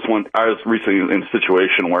long. I was recently in a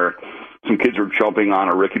situation where some kids were jumping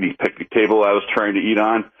on a rickety picnic table I was trying to eat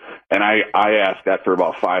on, And I asked after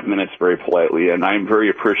about 5 minutes very politely, and I'm very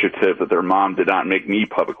appreciative that their mom did not make me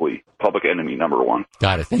public enemy number one.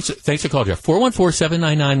 Got it. Thanks for calling, Jeff.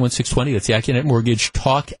 414-799-1620. That's the AccuNet Mortgage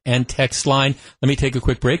talk and text line. Let me take a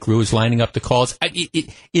quick break. Rue is lining up the calls.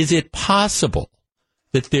 Is it possible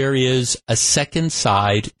that there is a second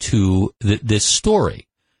side to this story?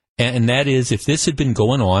 And that is, if this had been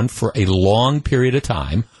going on for a long period of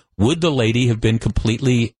time, would the lady have been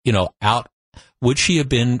completely, out? Would she have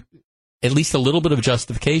been at least a little bit of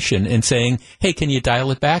justification in saying, hey, can you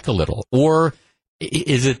dial it back a little? Or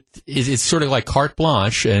is it sort of like carte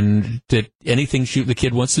blanche, and that anything the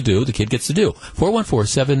kid wants to do, the kid gets to do?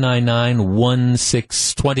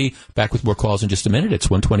 414-799-1620. Back with more calls in just a minute.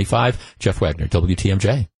 It's 125. Jeff Wagner,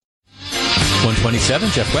 WTMJ. 127,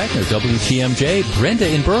 Jeff Wagner, WTMJ. Brenda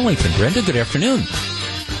in Burlington. Brenda, good afternoon.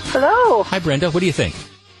 Hello. Hi, Brenda. What do you think?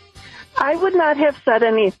 I would not have said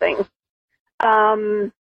anything.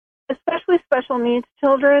 Especially special needs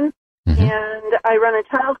children. Mm-hmm. And I run a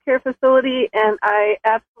child care facility, and I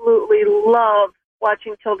absolutely love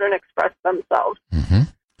watching children express themselves. Mm-hmm.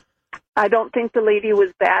 I don't think the lady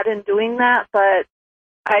was bad in doing that, but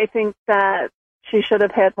I think that she should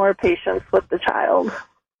have had more patience with the child.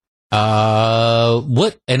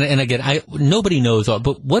 And again, nobody knows,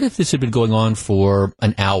 but what if this had been going on for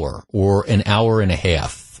an hour or an hour and a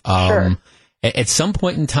half? Sure. At some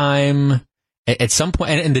point in time, and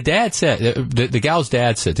the dad said, the girl's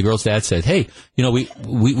dad said, hey,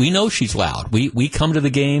 we know she's loud. We come to the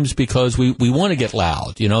games because we want to get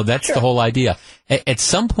loud. That's sure. The whole idea. At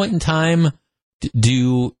some point in time,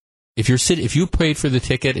 if you paid for the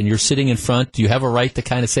ticket and you're sitting in front, do you have a right to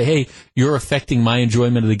kind of say, hey, you're affecting my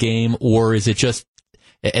enjoyment of the game? Or is it just,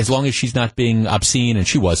 as long as she's not being obscene, and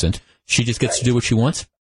she wasn't, she just gets to do what she wants?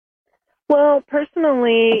 Well,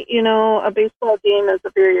 personally, a baseball game is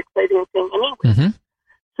a very exciting thing anyway. Mm-hmm.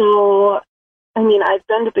 So, I've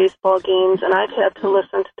been to baseball games, and I've had to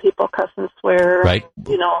listen to people cuss and swear. Right.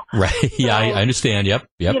 Right. Yeah, I understand. Yep.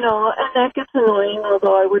 And that gets annoying,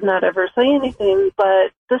 although I would not ever say anything.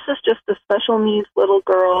 But this is just a special needs little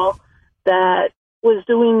girl that was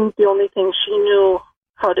doing the only thing she knew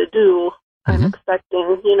how to do. I'm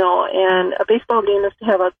expecting, and a baseball game is to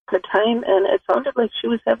have a good time, and it sounded like she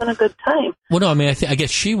was having a good time. Well, no, I guess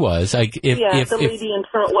she was. The lady in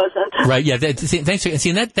front wasn't. Right, yeah, thanks for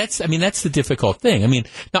seeing that. That's the difficult thing.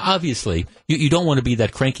 Now, obviously, you don't want to be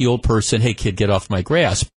that cranky old person, hey, kid, get off my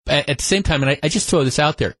grass. At the same time, and I just throw this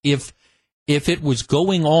out there, if it was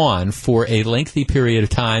going on for a lengthy period of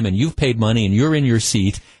time, and you've paid money, and you're in your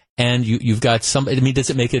seat, and you've got somebody, does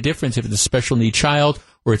it make a difference if it's a special need child,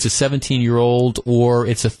 or it's a 17-year-old, or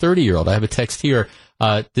it's a 30-year-old? I have a text here.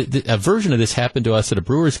 A version of this happened to us at a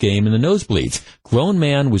Brewers game in the nosebleeds. Grown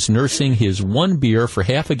man was nursing his one beer for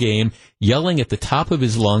half a game, yelling at the top of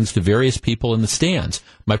his lungs to various people in the stands.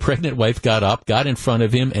 My pregnant wife got up, got in front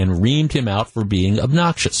of him, and reamed him out for being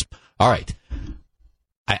obnoxious. All right.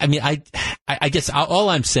 I guess all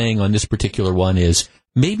I'm saying on this particular one is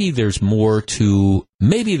maybe there's more to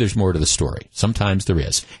the story. Sometimes there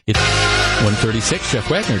is. It's 136, Jeff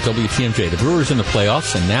Wagner, WTMJ. The Brewers in the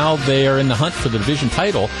playoffs, and now they are in the hunt for the division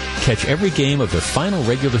title. Catch every game of their final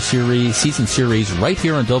regular season series right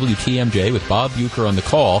here on WTMJ with Bob Bucher on the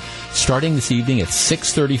call, starting this evening at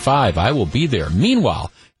 6:35. I will be there.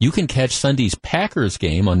 Meanwhile, you can catch Sunday's Packers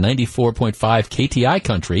game on 94.5 KTI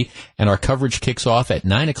Country, and our coverage kicks off at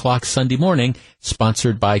 9 o'clock Sunday morning,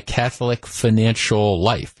 sponsored by Catholic Financial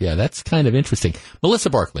Life. Yeah, that's kind of interesting. Melissa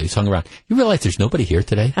Barclay's hung around. You realize there's nobody here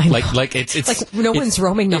today? I know. It's like no one's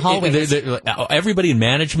roaming the hallways. Everybody in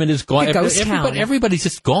management is gone. Everybody's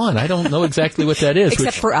just gone. I don't know exactly what that is.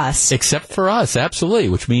 Except for us. Except for us, absolutely,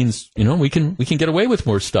 which means, we can get away with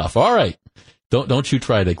more stuff. All right. Don't you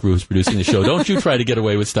try that, Gru, who's producing the show. Don't you try to get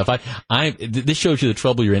away with stuff. This shows you the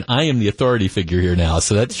trouble you're in. I am the authority figure here now,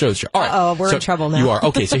 so that shows you. All right. Oh, we're in trouble now. You are.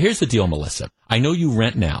 Okay, so here's the deal, Melissa. I know you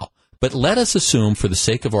rent now, but let us assume, for the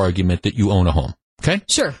sake of argument, that you own a home. Okay?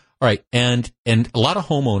 Sure. All right, and a lot of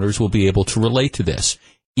homeowners will be able to relate to this.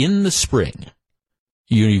 In the spring,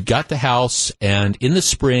 you've got the house, and in the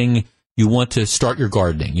spring, you want to start your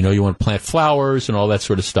gardening. You want to plant flowers and all that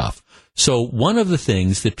sort of stuff. So one of the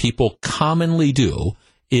things that people commonly do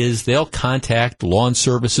is they'll contact lawn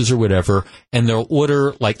services or whatever, and they'll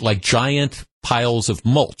order like giant piles of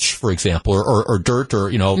mulch, for example, or dirt, or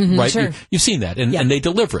right? Sure. You've seen that, and they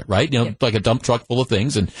deliver it, right? Like a dump truck full of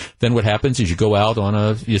things, and then what happens is you go out on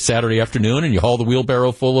a Saturday afternoon and you haul the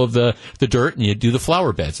wheelbarrow full of the dirt, and you do the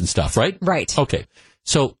flower beds and stuff, right? Right. Okay.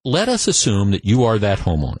 So let us assume that you are that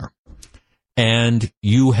homeowner, and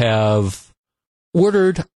you have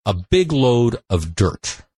ordered a big load of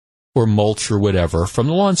dirt, or mulch or whatever from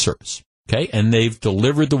the lawn service. Okay. And they've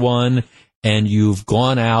delivered the one, and you've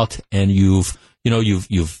gone out and you've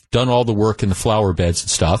done all the work in the flower beds and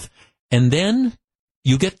stuff. And then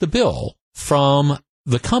you get the bill from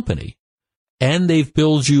the company, and they've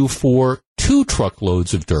billed you for 2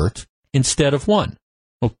 truckloads of dirt instead of 1.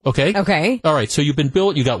 Okay? Okay. All right. So you've been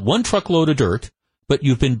billed, you got 1 truckload of dirt, but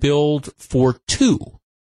you've been billed for 2.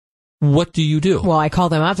 What do you do? Well, I call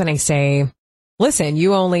them up and I say, listen,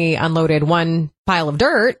 you only unloaded 1 pile of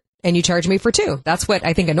dirt and you charge me for 2. That's what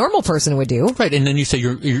I think a normal person would do. Right. And then you say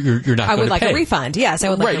you're not going to pay. I would like a refund. Yes, I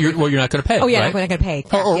would like a refund. Well, you're not going to pay. Oh, yeah, right? I'm not going to pay.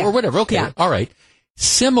 Or whatever. Okay. Yeah. All right.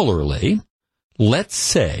 Similarly, let's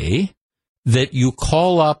say that you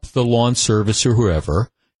call up the lawn service or whoever,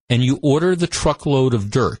 and you order the truckload of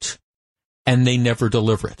dirt, and they never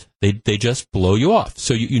deliver it. They just blow you off.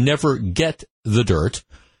 So you never get the dirt,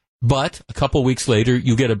 but a couple weeks later,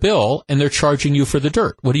 you get a bill, and they're charging you for the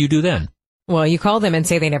dirt. What do you do then? Well, you call them and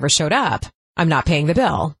say they never showed up. I'm not paying the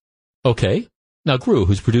bill. Okay. Now, Gru,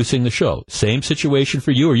 who's producing the show, same situation for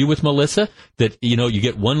you. Are you with Melissa? That, you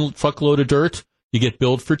get 1 truckload of dirt, you get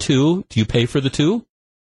billed for 2. Do you pay for the 2?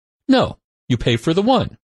 No. You pay for the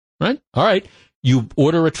 1, right? All right. You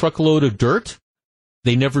order a truckload of dirt.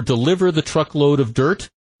 They never deliver the truckload of dirt.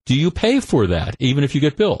 Do you pay for that, even if you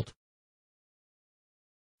get billed?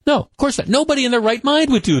 No, of course not. Nobody in their right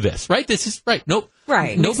mind would do this, right? This is right. Nope.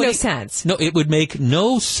 Right. Makes no sense. No, it would make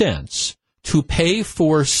no sense to pay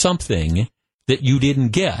for something that you didn't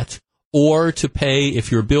get, or to pay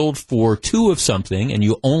if you're billed for 2 of something and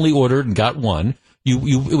you only ordered and got 1.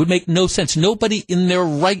 It would make no sense. Nobody in their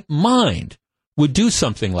right mind would do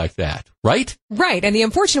something like that, right? Right. And the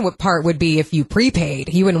unfortunate part would be if you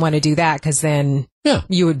prepaid. You wouldn't want to do that because then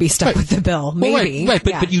you would be stuck with the bill. Maybe. Well, right.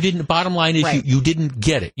 But you didn't, bottom line is you didn't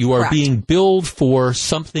get it. You are being billed for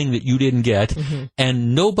something that you didn't get. Mm-hmm.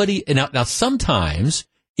 And nobody, now sometimes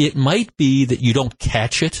it might be that you don't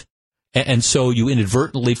catch it. And so you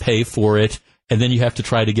inadvertently pay for it, and then you have to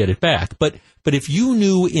try to get it back. But if you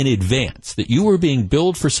knew in advance that you were being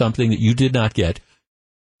billed for something that you did not get,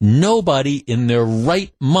 nobody in their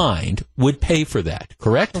right mind would pay for that,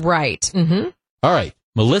 correct? Right. Mm-hmm. All right.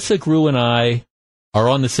 Melissa, Gru, and I are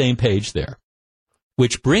on the same page there,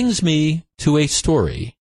 which brings me to a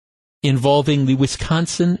story involving the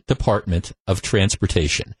Wisconsin Department of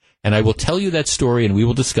Transportation. And I will tell you that story, and we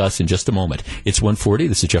will discuss in just a moment. It's 1:40.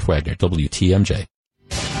 This is Jeff Wagner, WTMJ.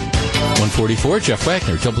 1:44, Jeff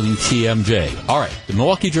Wagner, WTMJ. All right, the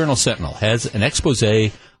Milwaukee Journal-Sentinel has an expose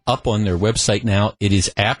up on their website now. It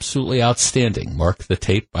is absolutely outstanding. Mark the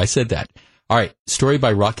tape. I said that. All right, story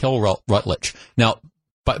by Raquel Rutledge. Now,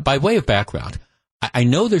 by way of background, I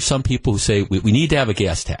know there's some people who say we need to have a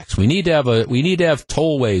gas tax. We need to have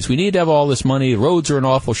tollways. We need to have all this money. The roads are in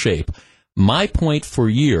awful shape. My point for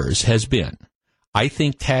years has been, I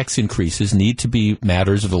think tax increases need to be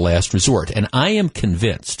matters of the last resort. And I am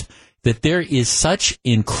convinced that there is such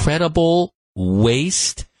incredible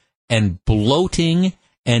waste and bloating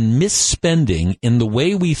and misspending in the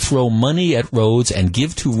way we throw money at roads and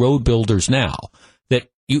give to road builders now that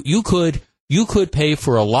you could pay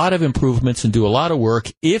for a lot of improvements and do a lot of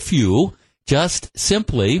work if you just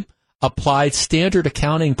simply applied standard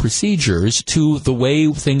accounting procedures to the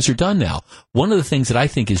way things are done now. One of the things that I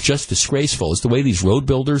think is just disgraceful is the way these road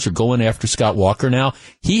builders are going after Scott Walker now.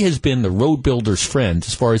 He has been the road builder's friend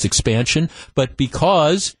as far as expansion, but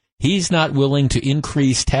because he's not willing to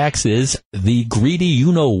increase taxes, the greedy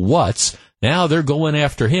you-know-whats, now they're going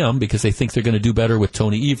after him because they think they're going to do better with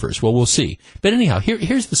Tony Evers. Well, we'll see. But anyhow,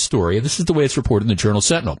 here's the story. This is the way it's reported in the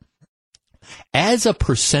Journal-Sentinel. As a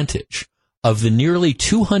percentage of the nearly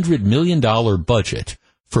 $200 million budget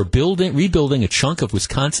for rebuilding a chunk of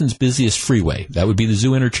Wisconsin's busiest freeway, that would be the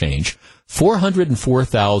Zoo Interchange,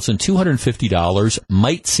 $404,250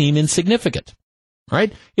 might seem insignificant. All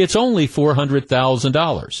right? It's only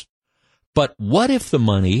 $400,000. But what if the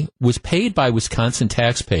money was paid by Wisconsin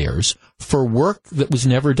taxpayers for work that was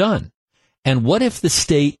never done? And what if the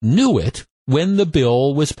state knew it when the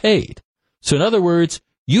bill was paid? So in other words,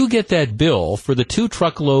 you get that bill for the 2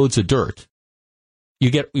 truckloads of dirt.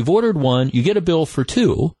 We've ordered 1, you get a bill for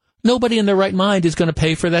 2. Nobody in their right mind is going to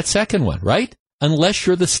pay for that second one, right? Unless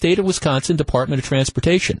you're the state of Wisconsin Department of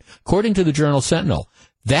Transportation. According to the Journal-Sentinel,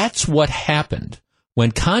 that's what happened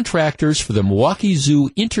when contractors for the Milwaukee Zoo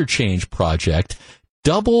Interchange project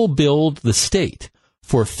double billed the state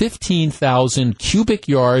for 15,000 cubic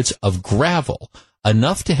yards of gravel,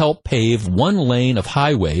 enough to help pave 1 lane of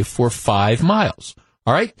highway for 5 miles.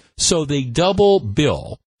 All right? So they double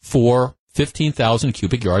bill for 15,000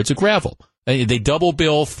 cubic yards of gravel. They double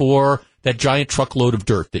bill for that giant truckload of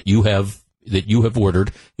dirt that you have that you have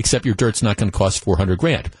ordered, except your dirt's not going to cost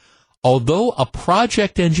 $400,000. Although a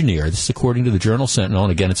project engineer, this is according to the Journal Sentinel,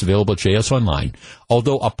 and again, it's available at JS Online,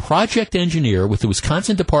 although a project engineer with the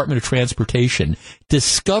Wisconsin Department of Transportation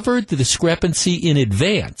discovered the discrepancy in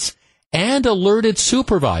advance and alerted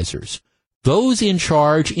supervisors, those in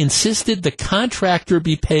charge insisted the contractor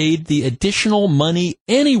be paid the additional money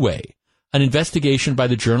anyway, an investigation by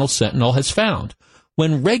the Journal Sentinel has found.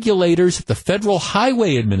 When regulators at the Federal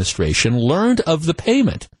Highway Administration learned of the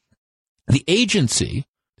payment, the agency,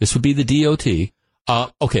 this would be the DOT,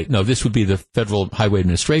 this would be the Federal Highway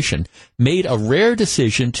Administration, made a rare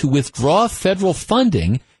decision to withdraw federal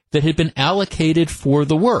funding that had been allocated for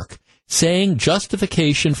the work, saying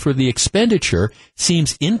justification for the expenditure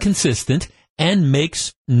seems inconsistent and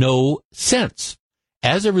makes no sense.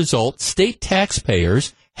 As a result, state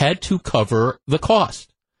taxpayers had to cover the cost.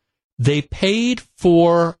 They paid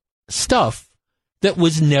for stuff that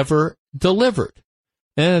was never delivered.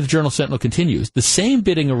 And the Journal Sentinel continues, the same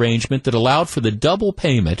bidding arrangement that allowed for the double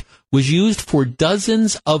payment was used for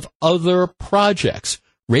dozens of other projects,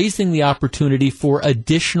 raising the opportunity for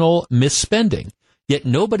additional misspending. Yet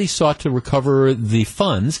nobody sought to recover the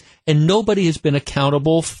funds, and nobody has been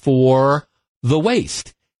accountable for the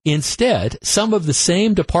waste. Instead, some of the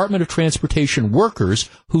same Department of Transportation workers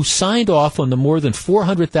who signed off on the more than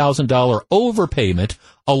 $400,000 overpayment,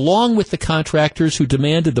 along with the contractors who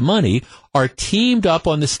demanded the money, are teamed up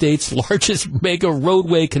on the state's largest mega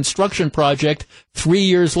roadway construction project 3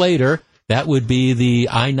 years later. That would be the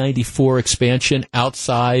I-94 expansion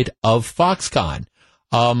outside of Foxconn.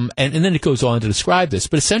 And then it goes on to describe this.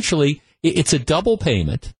 But essentially, it's a double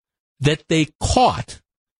payment that they caught,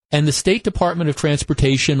 and the State Department of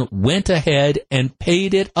Transportation went ahead and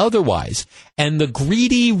paid it otherwise. And the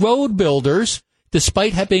greedy road builders,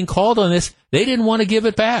 despite having called on this, they didn't want to give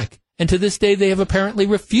it back. And to this day, they have apparently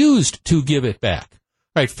refused to give it back.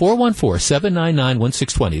 All right,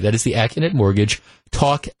 414-799-1620. That is the Accunet Mortgage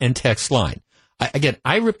talk and text line.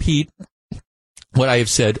 I repeat what I have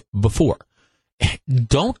said before.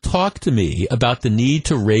 Don't talk to me about the need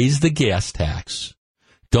to raise the gas tax.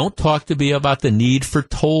 Don't talk to me about the need for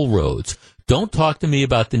toll roads. Don't talk to me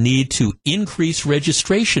about the need to increase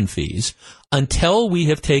registration fees until we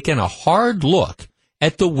have taken a hard look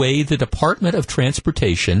at the way the Department of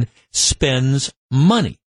Transportation spends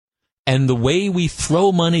money and the way we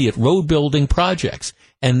throw money at road building projects.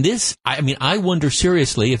 And this, I wonder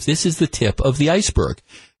seriously if this is the tip of the iceberg.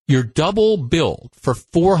 You're double billed for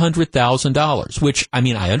 $400,000, which,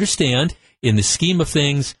 I understand in the scheme of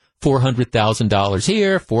things, $400,000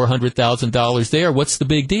 here, $400,000 there. What's the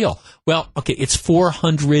big deal? Well, okay, it's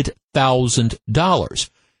 $400,000.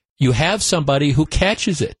 You have somebody who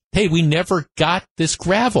catches it. Hey, we never got this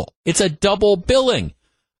gravel. It's a double billing.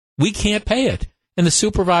 We can't pay it. And the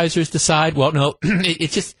supervisors decide, well, no,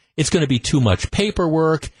 it's going to be too much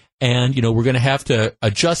paperwork. And, we're going to have to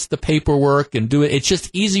adjust the paperwork and do it. It's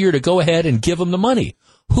just easier to go ahead and give them the money.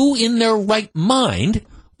 Who in their right mind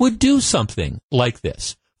would do something like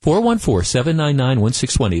this?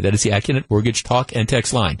 414-799-1620. That is the Accunet Mortgage talk and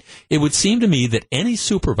text line. It would seem to me that any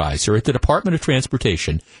supervisor at the Department of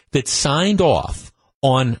Transportation that signed off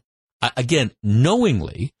on, again,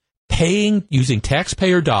 knowingly paying, using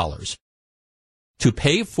taxpayer dollars to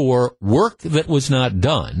pay for work that was not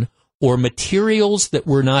done or materials that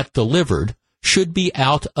were not delivered should be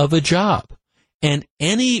out of a job. And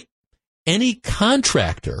any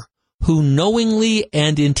contractor who knowingly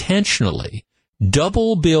and intentionally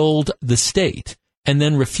double billed the state and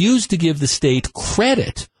then refused to give the state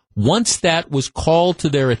credit once that was called to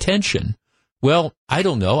their attention, well, I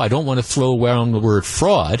don't know. I don't want to throw around the word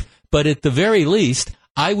fraud, but at the very least,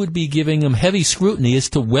 I would be giving them heavy scrutiny as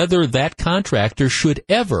to whether that contractor should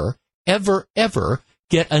ever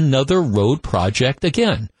get another road project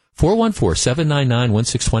again.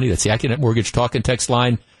 414-799-1620. That's the Accunet Mortgage talk and text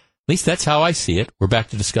line. At least that's how I see it. We're back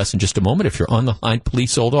to discuss in just a moment. If you're on the line,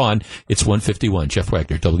 please hold on. It's 151. Jeff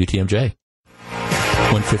Wagner, WTMJ.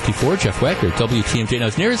 154, Jeff Wagner, WTMJ. Now,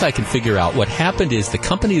 as near as I can figure out, what happened is the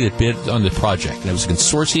company that bid on the project, and it was a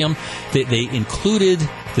consortium, they included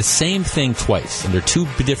the same thing twice, and they're two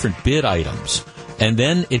different bid items. And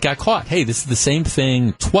then it got caught. Hey, this is the same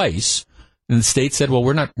thing twice. And the state said, well,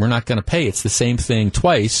 we're not going to pay. It's the same thing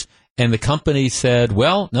twice. And the company said,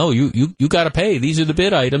 well, no, you got to pay. These are the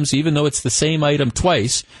bid items, even though it's the same item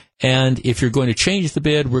twice. And if you're going to change the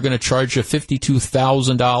bid, we're going to charge you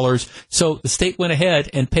 $52,000. So the state went ahead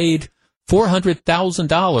and paid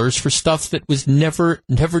 $400,000 for stuff that was never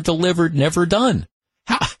delivered, never done.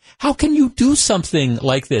 How can you do something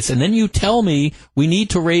like this? And then you tell me we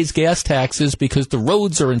need to raise gas taxes because the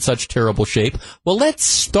roads are in such terrible shape. Well, let's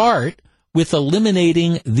start with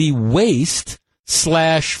eliminating the waste /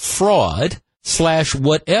 fraud /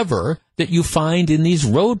 whatever that you find in these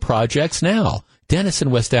road projects now. Dennis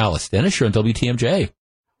in West Dallas. Dennis, you're on WTMJ.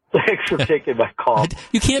 Thanks for taking my call.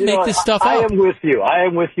 You can't make this stuff up. I am with you. I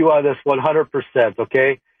am with you on this 100%,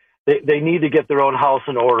 okay? They need to get their own house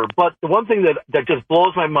in order. But the one thing that just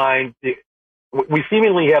blows my mind, we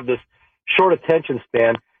seemingly have this short attention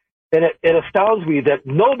span, and it astounds me that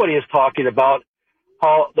nobody is talking about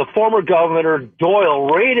how the former Governor Doyle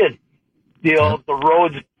raided, the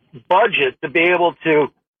roads budget to be able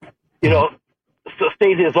to,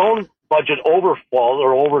 sustain his own budget overfalls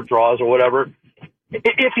or overdraws or whatever.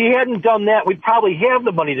 If he hadn't done that, we'd probably have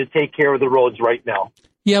the money to take care of the roads right now.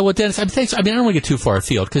 Yeah, well, Dennis, I don't want to get too far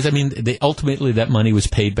afield because, ultimately that money was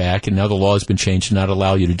paid back and now the law has been changed to not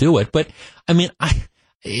allow you to do it. But,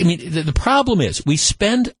 the problem is we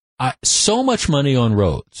spend so much money on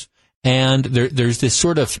roads and there's this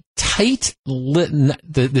sort of tight-knit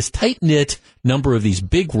number of these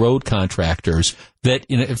big road contractors that,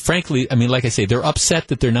 frankly, like I say, they're upset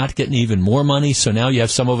that they're not getting even more money. So now you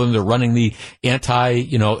have some of them that are running the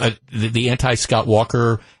anti-Scott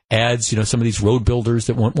Walker ads, some of these road builders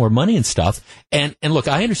that want more money and stuff. And look,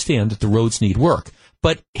 I understand that the roads need work,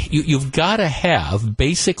 but you've got to have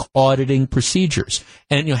basic auditing procedures.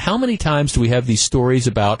 And, how many times do we have these stories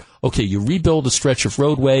about, okay, you rebuild a stretch of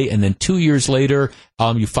roadway and then 2 years later,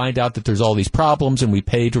 you find out that there's all these problems and we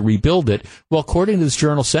pay to rebuild it. Well, according to this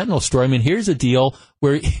Journal Sentinel story, here's a deal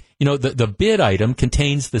where, the bid item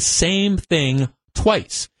contains the same thing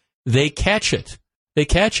twice. They catch it. And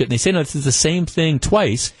they say, no, this is the same thing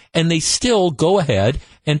twice, and they still go ahead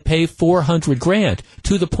and pay $400,000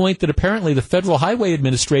 to the point that apparently the Federal Highway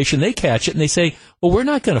Administration, they catch it and they say, well, we're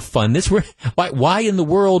not going to fund this. Why in the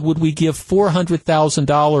world would we give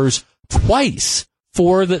 $400,000 twice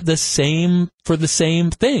for the same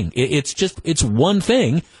thing? It's one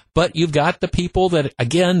thing. But you've got the people that,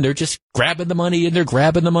 again, they're just grabbing the money and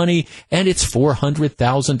it's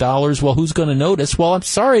 $400,000. Well, who's going to notice? Well, I'm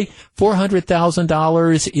sorry,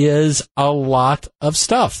 $400,000 is a lot of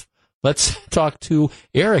stuff. Let's talk to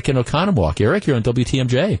Eric in Oconomowoc. Eric, you're on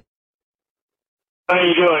WTMJ. How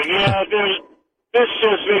you doing? Yeah, this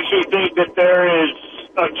just makes me think that there is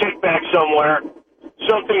a kickback somewhere.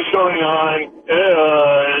 Something's going on.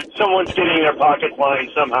 Someone's getting their pockets lined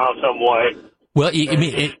somehow, some way. Well,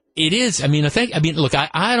 it is. Look,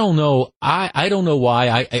 I don't know. I don't know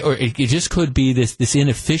why. Or it just could be this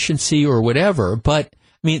inefficiency or whatever. But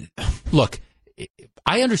look,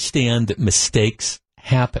 I understand that mistakes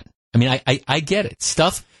happen. I get it.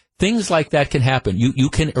 Things like that can happen. You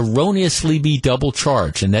can erroneously be double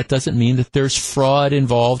charged, and that doesn't mean that there's fraud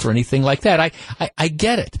involved or anything like that. I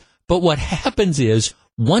get it. But what happens is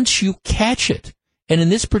once you catch it, and in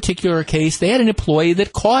this particular case, they had an employee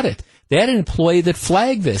that caught it. They had an employee that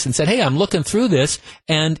flagged this and said, hey, I'm looking through this,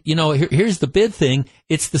 and, here's the bid thing.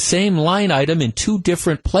 It's the same line item in two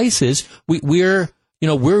different places. We're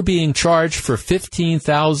being charged for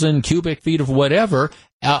 15,000 cubic feet of whatever,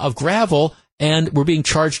 of gravel, and we're being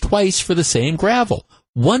charged twice for the same gravel.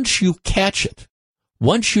 Once you catch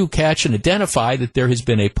and identify that there has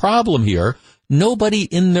been a problem here, nobody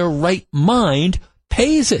in their right mind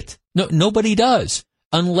pays it. No, nobody does.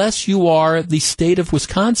 Unless you are the state of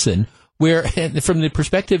Wisconsin, where, from the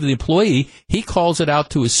perspective of the employee, he calls it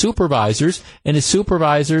out to his supervisors, and his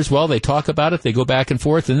supervisors, well, they talk about it, they go back and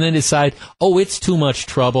forth, and then decide, oh, it's too much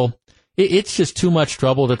trouble. It's just too much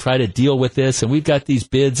trouble to try to deal with this, and we've got these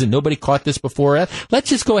bids, and nobody caught this before. Let's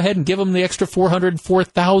just go ahead and give them the extra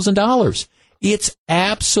 $404,000. It's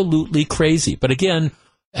absolutely crazy. But again,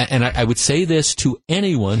 and I would say this to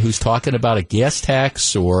anyone who's talking about a gas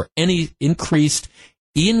tax or any increased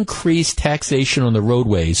taxation on the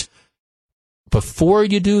roadways, before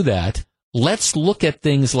you do that, let's look at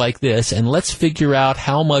things like this and let's figure out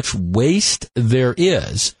how much waste there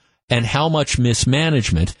is and how much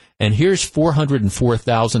mismanagement. And here's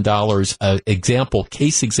 $404,000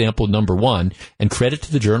 case example number one, and credit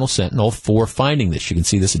to the Journal Sentinel for finding this. You can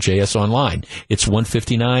see this at JS Online. It's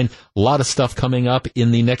 1:59. A lot of stuff coming up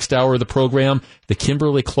in the next hour of the program. The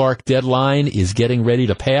Kimberly-Clark deadline is getting ready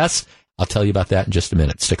to pass. I'll tell you about that in just a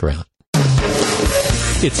minute. Stick around.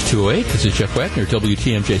 It's 2:08. This is Jeff Wagner,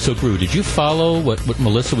 WTMJ. So, Brew, did you follow what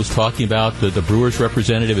Melissa was talking about, the Brewers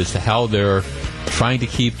representative, as to how they're trying to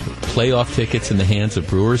keep playoff tickets in the hands of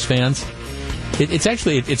Brewers fans?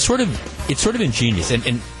 It's sort of ingenious,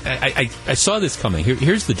 and I saw this coming.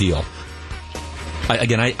 Here's the deal.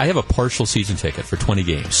 I have a partial season ticket for 20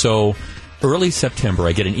 games. So, early September,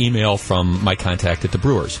 I get an email from my contact at the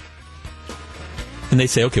Brewers. And they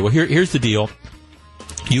say, okay, well, here's the deal.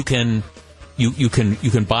 You you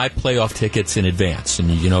can buy playoff tickets in advance, and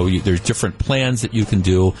there's different plans that you can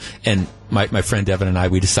do. And my friend Evan and I,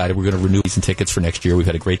 we decided we're going to renew season tickets for next year. We've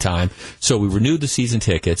had a great time, so we renewed the season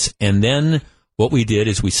tickets, and then what we did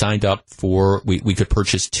is we signed up for we could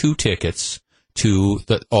purchase 2 tickets to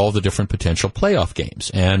all the different potential playoff games,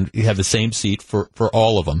 and you have the same seat for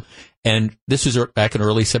all of them. And this was back in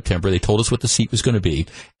early September. They told us what the seat was going to be,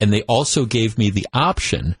 and they also gave me the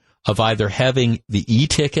option of either having the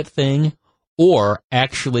e-ticket thing or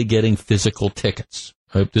actually getting physical tickets.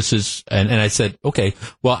 This is, and I said, okay,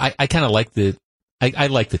 well, I kind of like I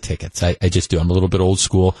like the tickets. I just do. I'm a little bit old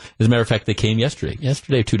school. As a matter of fact, they came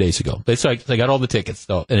yesterday or 2 days ago. So I got all the tickets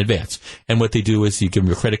in advance. And what they do is you give them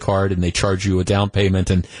your credit card and they charge you a down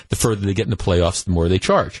payment. And the further they get in the playoffs, the more they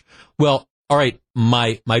charge. Well, all right.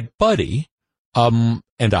 My buddy, and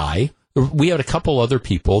we had a couple other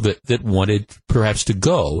people that wanted perhaps to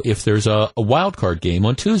go if there's a wild card game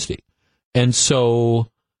on Tuesday. And so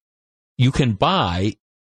you can buy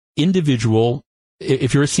individual,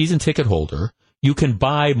 if you're a season ticket holder, you can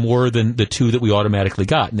buy more than the 2 that we automatically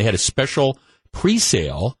got. And they had a special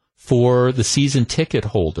pre-sale for the season ticket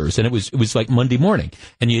holders. And it was like Monday morning.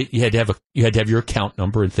 And you had to have your account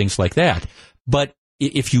number and things like that. But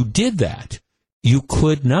if you did that, you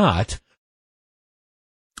could not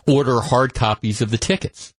order hard copies of the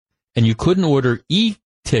tickets. And you couldn't order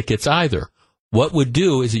e-tickets either. What would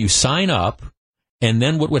do is that you sign up, and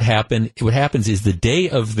then what happens is the day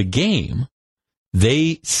of the game,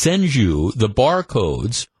 they send you the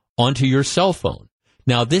barcodes onto your cell phone.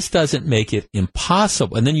 Now, this doesn't make it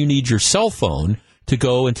impossible. And then you need your cell phone to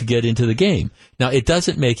go and to get into the game. Now, it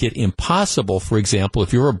doesn't make it impossible, for example,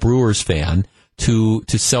 if you're a Brewers fan, to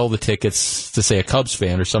sell the tickets to, say, a Cubs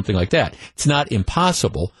fan or something like that. It's not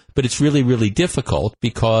impossible, but it's really, really difficult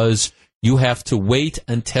because you have to wait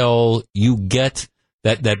until you get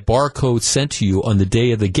that barcode sent to you on the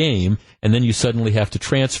day of the game, and then you suddenly have to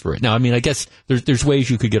transfer it. Now, I mean, I guess there's ways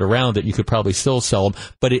you could get around it. You could probably still sell them,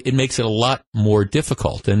 but it makes it a lot more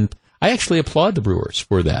difficult. And I actually applaud the Brewers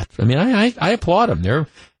for that. I mean, I applaud them.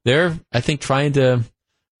 They're I think trying to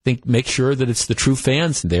make sure that it's the true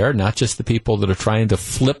fans there, not just the people that are trying to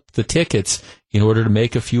flip the tickets in order to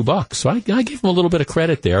make a few bucks. So I give them a little bit of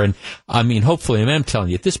credit there. And I mean, hopefully, I'm telling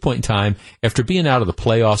you, at this point in time, after being out of the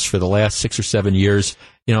playoffs for the last 6 or 7 years,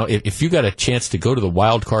 if you got a chance to go to the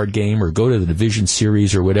wild card game or go to the division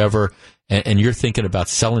series or whatever, and you're thinking about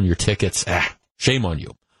selling your tickets, shame on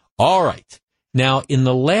you. All right. Now, in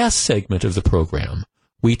the last segment of the program,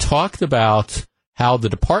 we talked about how the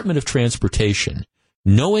Department of Transportation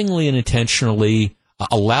knowingly and intentionally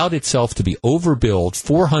allowed itself to be overbilled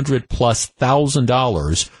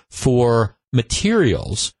 $400,000+ for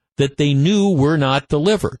materials that they knew were not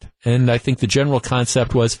delivered. And I think the general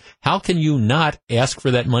concept was, how can you not ask for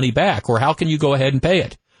that money back, or how can you go ahead and pay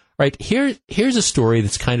it? Right? Here's a story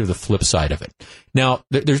that's kind of the flip side of it. Now,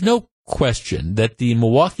 there's no question that the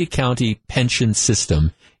Milwaukee County pension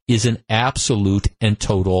system is an absolute and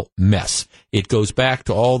total mess. It goes back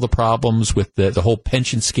to all the problems with the whole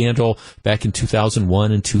pension scandal back in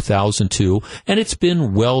 2001 and 2002, and it's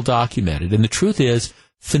been well documented. And the truth is,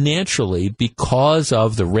 financially, because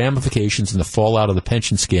of the ramifications and the fallout of the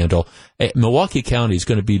pension scandal, Milwaukee County is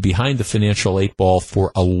going to be behind the financial 8-ball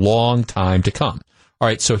for a long time to come. All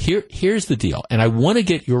right, so here's the deal, and I want to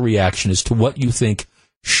get your reaction as to what you think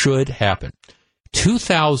should happen.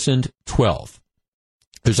 2012.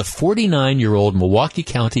 There's a 49-year-old Milwaukee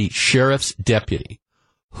County Sheriff's deputy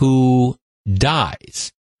who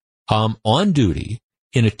dies on duty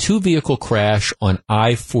in a 2-vehicle crash on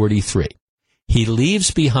I-43. He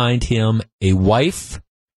leaves behind him a wife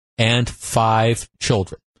and 5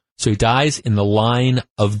 children. So he dies in the line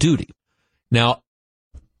of duty. Now,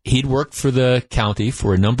 he'd worked for the county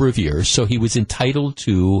for a number of years, so he was entitled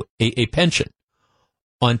to a pension.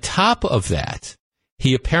 On top of that,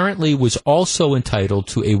 he apparently was also entitled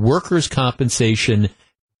to a workers' compensation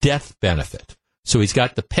death benefit. So he's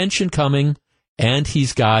got the pension coming, and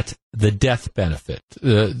he's got the death benefit.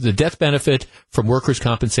 The death benefit from workers'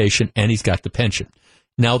 compensation, and he's got the pension.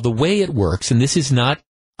 Now, the way it works, and this is not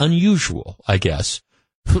unusual, I guess,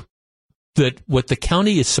 that what the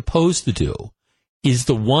county is supposed to do is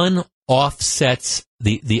the one offsets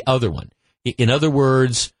the other one. In other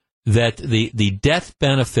words, that the death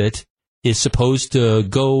benefit is supposed to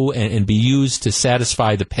go and be used to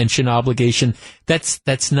satisfy the pension obligation.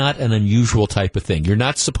 That's not an unusual type of thing. You're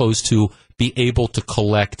not supposed to be able to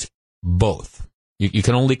collect both. You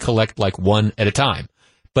can only collect like one at a time.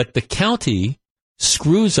 But the county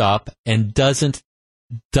screws up and doesn't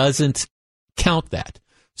count that.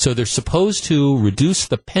 So they're supposed to reduce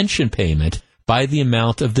the pension payment by the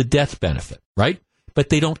amount of the death benefit, right? But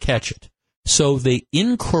they don't catch it. So they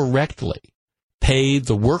incorrectly pay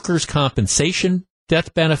the workers' compensation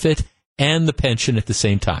death benefit and the pension at the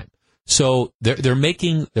same time. So they're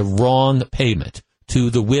making the wrong payment to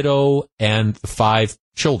the widow and the 5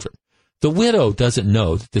 children. The widow doesn't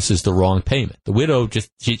know that this is the wrong payment. The widow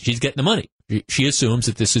she's getting the money. She assumes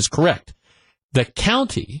that this is correct. The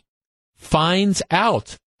county finds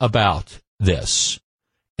out about this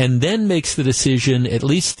and then makes the decision, at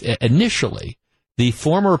least initially. The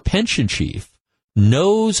former pension chief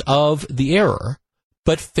knows of the error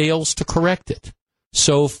but fails to correct it.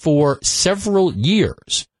 So for several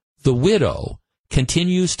years, the widow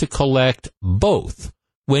continues to collect both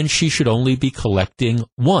when she should only be collecting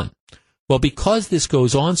one. Well, because this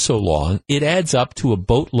goes on so long, it adds up to a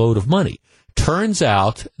boatload of money. Turns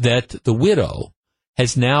out that the widow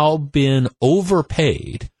has now been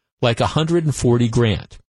overpaid like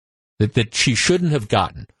 $140,000 that she shouldn't have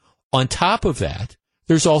gotten. On top of that,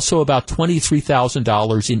 there's also about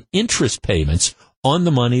 $23,000 in interest payments on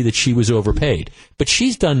the money that she was overpaid. But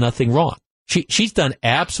she's done nothing wrong. She's done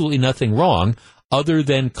absolutely nothing wrong other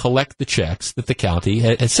than collect the checks that the county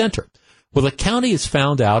has sent her. Well, the county has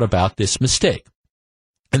found out about this mistake,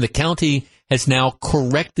 and the county has now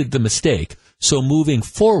corrected the mistake. So moving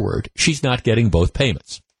forward, she's not getting both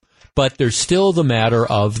payments. But there's still the matter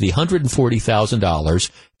of the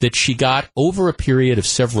 $140,000 that she got over a period of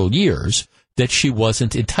several years that she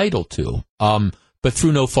wasn't entitled to, but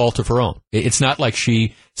through no fault of her own. It's not like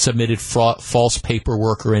she submitted false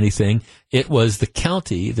paperwork or anything. It was the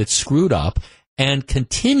county that screwed up and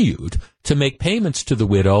continued to make payments to the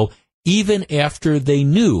widow even after they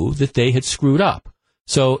knew that they had screwed up.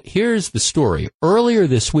 So here's the story. Earlier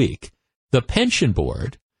this week, the pension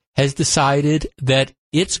board has decided that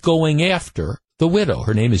it's going after the widow.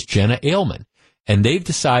 Her name is Jenna Ailman. And they've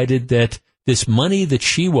decided that this money that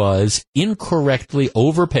she was incorrectly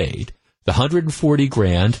overpaid, the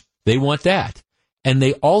 $140,000, they want that. And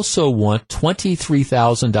they also want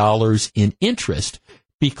 $23,000 in interest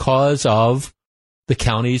because of the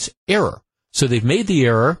county's error. So they've made the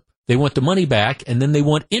error. They want the money back, and then they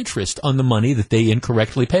want interest on the money that they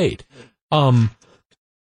incorrectly paid. The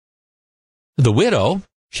widow,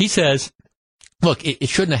 she says, look, it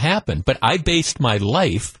shouldn't have happened, but I based my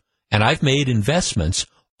life and I've made investments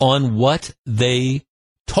on what they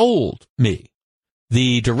told me.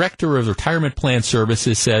 The director of retirement plan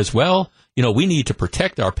services says, well, we need to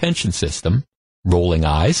protect our pension system, rolling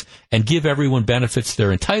eyes, and give everyone benefits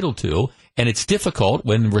they're entitled to. And it's difficult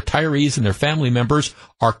when retirees and their family members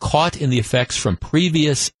are caught in the effects from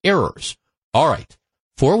previous errors. All right.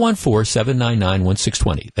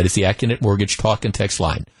 414-799-1620. That is the Accunet Mortgage talk and text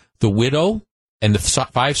line. The widow and the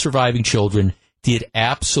 5 surviving children did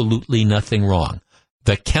absolutely nothing wrong.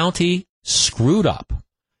 The county screwed up.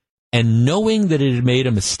 And knowing that it had made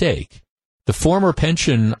a mistake, the former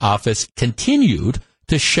pension office continued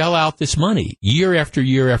to shell out this money year after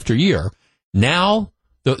year after year. Now,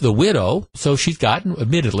 the widow, so she's gotten,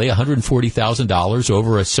 admittedly, $140,000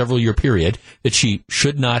 over a several-year period that she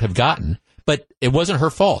should not have gotten, but it wasn't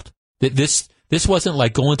her fault. This wasn't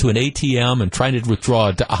like going to an ATM and trying to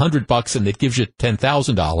withdraw $100 and it gives you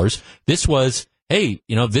 $10,000. This was, hey,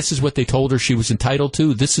 this is what they told her she was entitled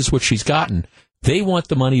to. This is what she's gotten. They want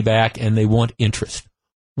the money back and they want interest.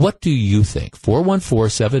 What do you think?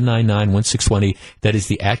 414-799-1620. That is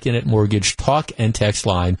the Accunet Mortgage talk and text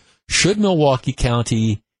line. Should Milwaukee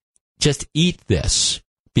County just eat this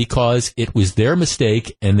because it was their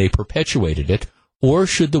mistake and they perpetuated it? Or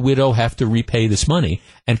should the widow have to repay this money?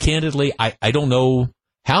 And candidly, I don't know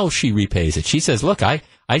how she repays it. She says, look, I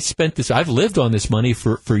spent this, I've lived on this money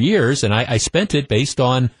for years, and I spent it based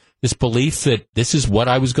on this belief that this is what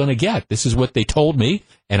I was going to get. This is what they told me,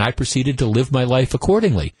 and I proceeded to live my life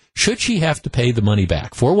accordingly. Should she have to pay the money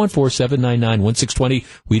back? 414-799-1620.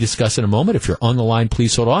 We discuss in a moment. If you're on the line,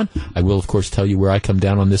 please hold on. I will, of course, tell you where I come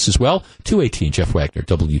down on this as well. 218, Jeff Wagner,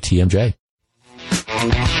 WTMJ.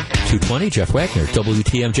 220, Jeff Wagner,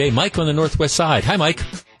 WTMJ. Mike on the Northwest Side. Hi, Mike.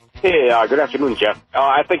 Hey, good afternoon, Jeff.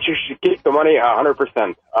 I think you should keep the money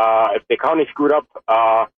 100%. If the county screwed up,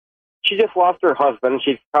 she just lost her husband.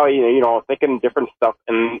 She's probably, thinking different stuff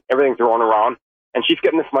and everything's rolling around. And she's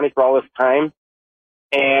getting this money for all this time.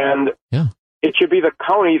 And it should be the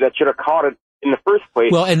county that should have caught it in the first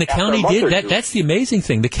place. Well, and the county did. That's the amazing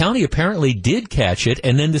thing. The county apparently did catch it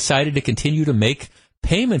and then decided to continue to make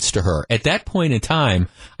payments to her. At that point in time,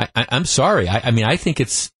 I'm sorry. I think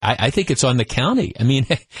it's on the county. I mean,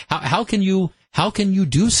 how can you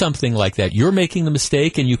do something like that? You're making the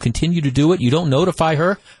mistake and you continue to do it. You don't notify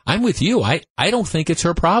her. I'm with you. I don't think it's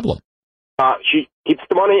her problem. keeps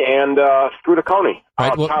the money and screw the county.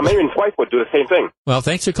 Right, well, Tom Mayman's wife would do the same thing. Well,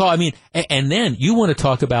 thanks for calling. I mean, and then you want to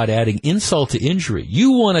talk about adding insult to injury.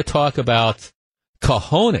 You want to talk about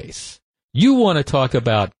cojones. You want to talk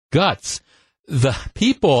about guts. The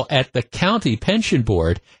people at the county pension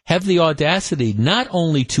board have the audacity not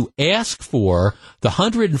only to ask for the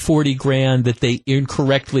 $140,000 that they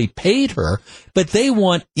incorrectly paid her, but they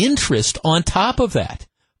want interest on top of that.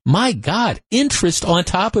 My God, interest on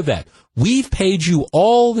top of that. We've paid you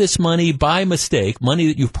all this money by mistake, money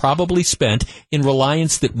that you've probably spent in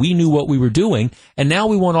reliance that we knew what we were doing, and now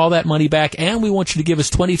we want all that money back, and we want you to give us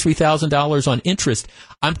 $23,000 on interest.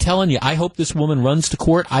 I'm telling you, I hope this woman runs to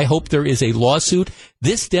court. I hope there is a lawsuit.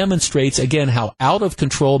 This demonstrates, again, how out of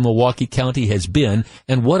control Milwaukee County has been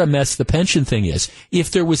and what a mess the pension thing is.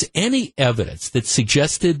 If there was any evidence that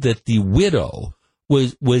suggested that the widow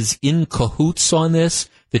was in cahoots on this,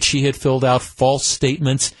 that she had filled out false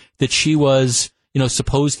statements, that she was,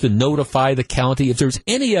 supposed to notify the county. If there's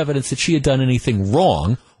any evidence that she had done anything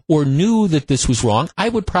wrong or knew that this was wrong, I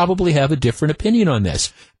would probably have a different opinion on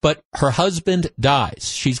this. But her husband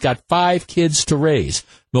dies. She's got 5 kids to raise.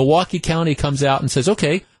 Milwaukee County comes out and says,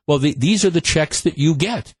 okay, well, these are the checks that you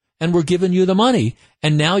get, and we're giving you the money.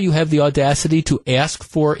 And now you have the audacity to ask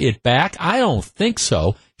for it back? I don't think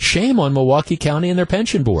so. Shame on Milwaukee County and their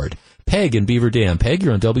pension board. Peg in Beaver Dam. Peg,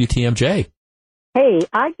 you're on WTMJ. Hey,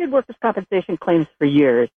 I did workers' compensation claims for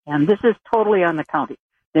years, and this is totally on the county.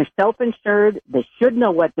 They're self-insured. They should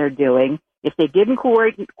know what they're doing. If they didn't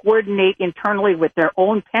coordinate internally with their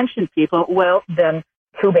own pension people, well, then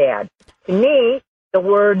too bad. To me, the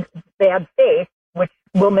word bad faith, which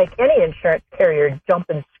will make any insurance carrier jump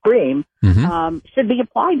and scream, should be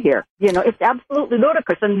applied here. It's absolutely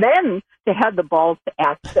ludicrous. And then to have the balls to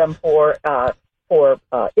ask them for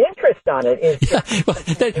interest on it is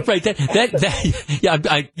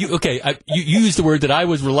you used the word that I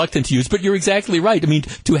was reluctant to use, but you're exactly right. I mean,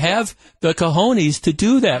 to have the cojones to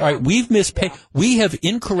do that. All right, we have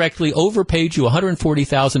incorrectly overpaid you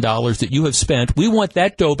 $140,000 that you have spent. We want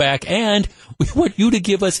that dough back, and we want you to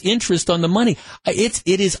give us interest on the money. It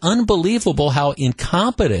is unbelievable how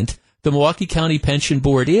incompetent the Milwaukee County Pension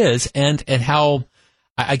Board is, and how,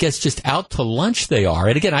 I guess, just out to lunch they are.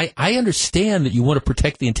 And again, I understand that you want to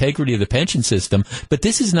protect the integrity of the pension system, but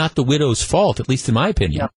this is not the widow's fault, at least in my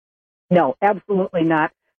opinion. No, absolutely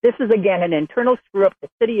not. This is, again, an internal screw-up. The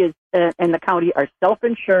city and the county are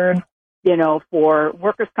self-insured, for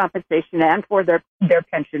workers' compensation and for their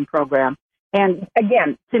pension program. And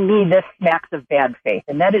again, to me, this smacks of bad faith.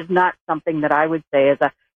 And that is not something that I would say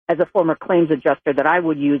as a former claims adjuster that I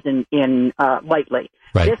would use in lightly.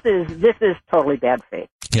 Right. This is totally bad faith.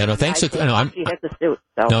 Yeah, no, thanks. She has a suit.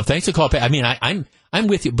 So. No, thanks for calling. I mean, I'm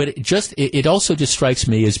with you, but it also just strikes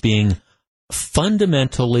me as being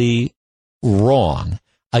fundamentally wrong.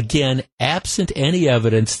 Again, absent any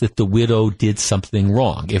evidence that the widow did something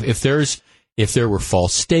wrong. If there were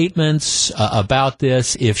false statements about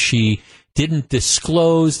this, if she didn't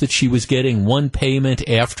disclose that she was getting one payment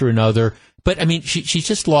after another. But, I mean, she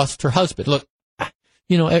just lost her husband. Look,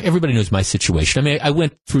 everybody knows my situation. I mean, I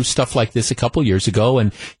went through stuff like this a couple years ago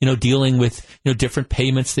and, dealing with, different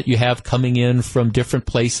payments that you have coming in from different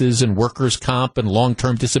places and workers' comp and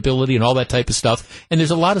long-term disability and all that type of stuff. And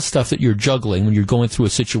there's a lot of stuff that you're juggling when you're going through a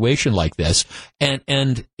situation like this. And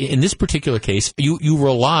in this particular case, you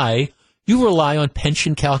rely on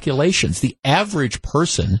pension calculations. The average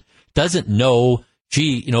person doesn't know,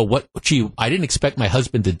 I didn't expect my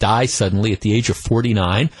husband to die suddenly at the age of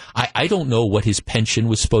 49. I don't know what his pension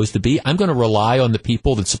was supposed to be. I'm going to rely on the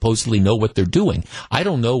people that supposedly know what they're doing. I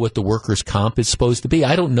don't know what the workers' comp is supposed to be.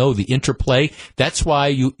 I don't know the interplay. That's why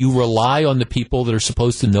you rely on the people that are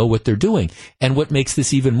supposed to know what they're doing. And what makes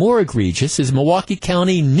this even more egregious is Milwaukee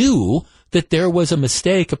County knew that there was a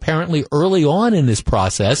mistake apparently early on in this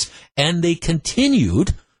process, and they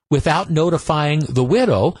continued, without notifying the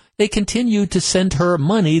widow, they continued to send her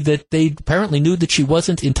money that they apparently knew that she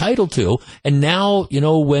wasn't entitled to. And now,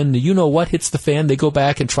 when what hits the fan, they go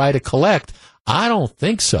back and try to collect. I don't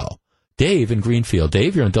think so. Dave in Greenfield.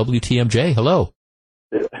 Dave, you're on WTMJ. Hello.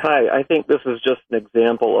 Hi. I think this is just an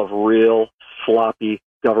example of real sloppy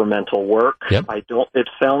governmental work. Yep. It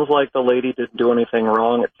sounds like the lady didn't do anything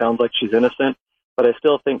wrong. It sounds like she's innocent. But I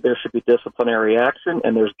still think there should be disciplinary action,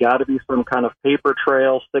 and there's got to be some kind of paper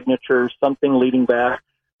trail, signatures, something leading back.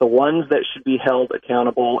 The ones that should be held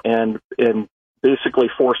accountable and basically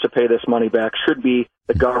forced to pay this money back should be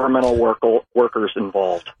the governmental workers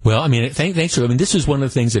involved. Well, I mean, thanks. I mean, this is one of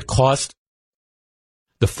the things that cost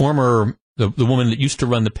the woman that used to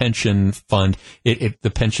run the pension fund,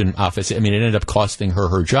 the pension office. I mean, it ended up costing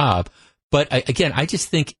her job. But I just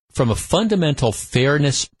think from a fundamental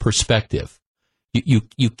fairness perspective,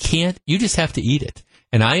 you can't, you just have to eat it.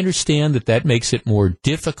 And I understand that makes it more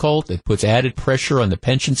difficult. It puts added pressure on the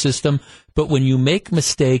pension system. But when you make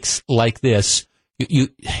mistakes like this,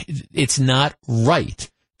 it's not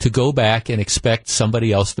right to go back and expect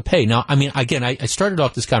somebody else to pay. Now, I mean, again, I started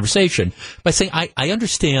off this conversation by saying I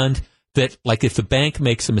understand that, like, if the bank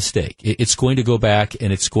makes a mistake, it's going to go back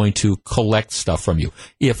and it's going to collect stuff from you.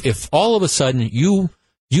 If all of a sudden you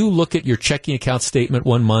look at your checking account statement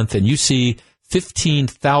one month and you see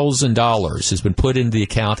 $15,000 has been put into the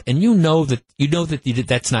account, and you know that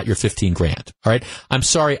that's not your $15,000. All right, I'm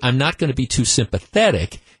sorry, I'm not going to be too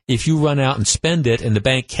sympathetic if you run out and spend it, and the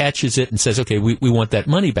bank catches it and says, "Okay, we want that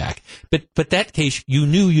money back." But that case, you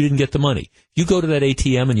knew you didn't get the money. You go to that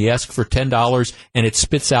ATM and you ask for $10, and it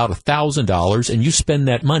spits out $1,000, and you spend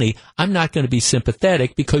that money. I'm not going to be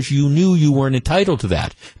sympathetic because you knew you weren't entitled to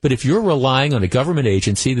that. But if you're relying on a government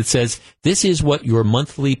agency that says this is what your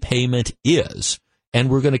monthly payment is, and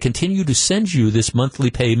we're going to continue to send you this monthly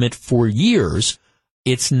payment for years,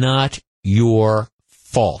 it's not your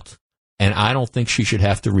fault. And I don't think she should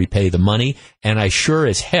have to repay the money. And I sure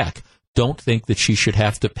as heck don't think that she should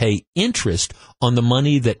have to pay interest on the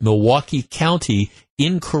money that Milwaukee County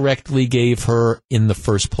incorrectly gave her in the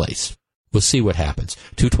first place. We'll see what happens.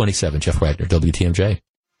 227, Jeff Wagner, WTMJ.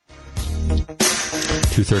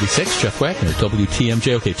 236, Jeff Wagner,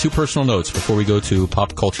 WTMJ. Okay, two personal notes before we go to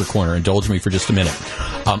Pop Culture Corner. Indulge me for just a minute.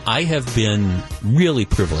 I have been really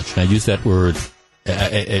privileged, and I use that word.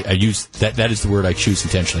 I use that is the word I choose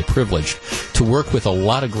intentionally, privileged, to work with a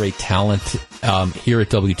lot of great talent here at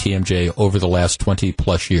WTMJ over the last 20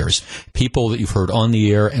 plus years. People that you've heard on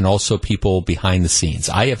the air and also people behind the scenes.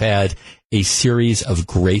 I have had a series of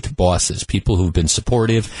great bosses, people who've been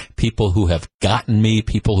supportive, people who have gotten me,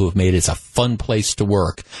 people who have made it a fun place to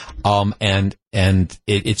work. And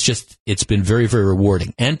it's been very, very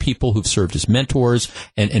rewarding. And people who've served as mentors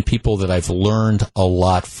and people that I've learned a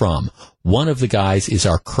lot from. One of the guys is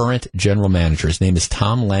our current general manager. His name is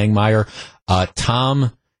Tom Langmeyer.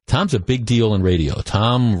 Tom's a big deal in radio.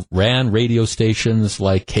 Tom ran radio stations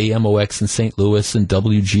like KMOX in St. Louis and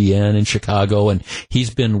WGN in Chicago, and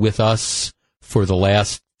he's been with us for the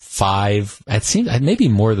last 5, it seems maybe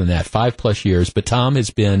more than that, 5+ years. But Tom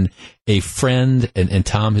has been a friend, and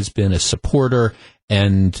Tom has been a supporter.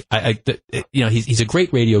 And he's a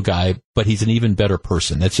great radio guy, but he's an even better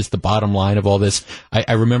person. That's just the bottom line of all this.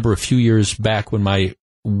 I remember a few years back when my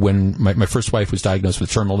first wife was diagnosed with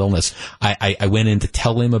terminal illness, I went in to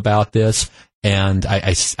tell him about this, and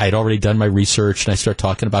I'd already done my research, and I started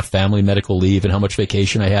talking about family medical leave and how much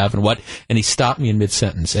vacation I have and he stopped me in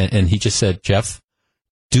mid-sentence, and he just said, "Jeff,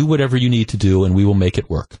 do whatever you need to do, and we will make it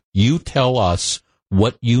work. You tell us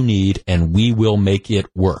what you need, and we will make it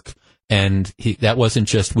work." And that wasn't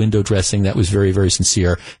just window dressing. That was very, very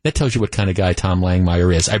sincere. That tells you what kind of guy Tom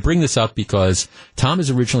Langmeyer is. I bring this up because Tom is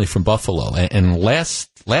originally from Buffalo. And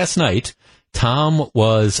last night, Tom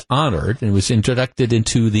was honored and was inducted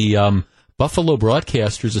into the Buffalo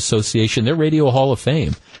Broadcasters Association, their Radio Hall of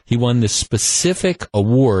Fame. He won this specific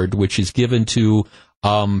award, which is given to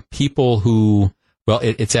people who,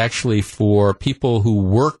 it's actually for people who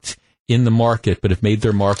worked in the market, but have made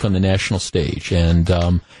their mark on the national stage. And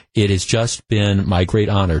it has just been my great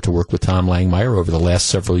honor to work with Tom Langmeyer over the last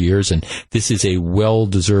several years. And this is a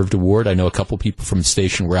well-deserved award. I know a couple people from the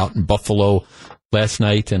station were out in Buffalo last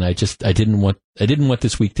night, and I didn't want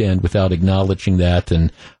this week to end without acknowledging that.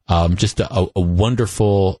 And just a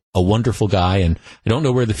wonderful guy. And I don't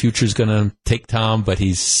know where the future is going to take Tom, but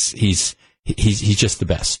he's just the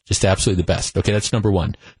best, just absolutely the best. Okay, that's number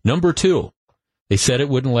one. Number two. They said it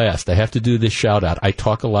wouldn't last. I have to do this shout out. I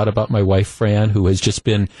talk a lot about my wife, Fran, who has just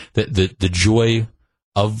been the joy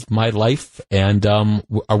of my life. And our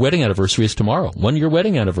wedding anniversary is tomorrow, 1-year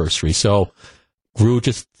wedding anniversary. So, Gru,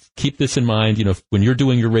 just keep this in mind. You know, when you're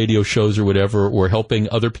doing your radio shows or whatever, or helping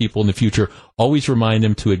other people in the future, always remind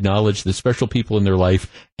them to acknowledge the special people in their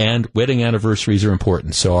life. And wedding anniversaries are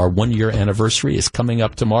important. So our 1-year anniversary is coming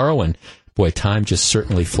up tomorrow, and boy, time just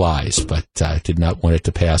certainly flies, but I did not want it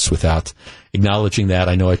to pass without acknowledging that.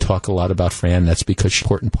 I know I talk a lot about Fran. That's because she's an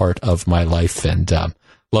important part of my life, and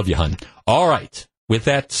love you, hon. All right. With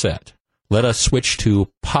that said, let us switch to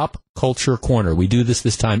Pop Culture Corner. We do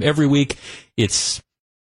this time every week. It's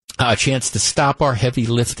a chance to stop our heavy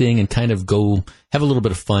lifting and kind of go have a little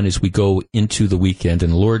bit of fun as we go into the weekend.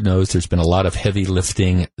 And Lord knows there's been a lot of heavy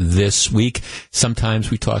lifting this week.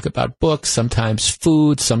 Sometimes we talk about books, sometimes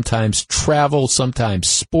food, sometimes travel, sometimes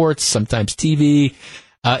sports, sometimes TV.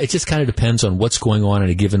 It just kind of depends on what's going on in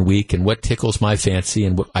a given week and what tickles my fancy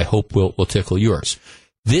and what I hope will tickle yours.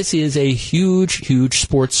 This is a huge, huge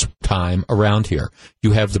sports time around here.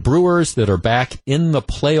 You have the Brewers that are back in the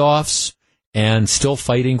playoffs and still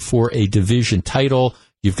fighting for a division title.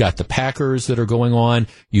 You've got the Packers that are going on.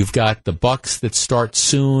 You've got the Bucks that start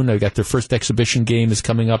soon. They've got their first exhibition game is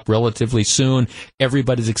coming up relatively soon.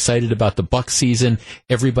 Everybody's excited about the Bucks season.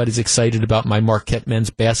 Everybody's excited about my Marquette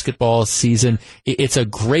men's basketball season. It's a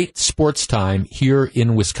great sports time here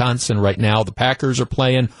in Wisconsin right now. The Packers are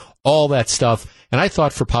playing, all that stuff. And I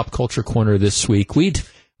thought for Pop Culture Corner this week, we'd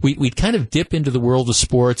kind of dip into the world of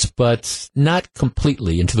sports, but not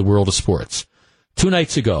completely into the world of sports. 2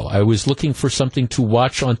 nights ago, I was looking for something to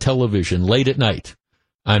watch on television late at night.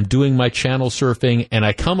 I'm doing my channel surfing, and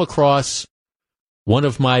I come across one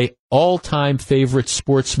of my all-time favorite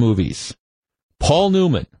sports movies, Paul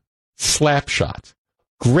Newman, Slapshot.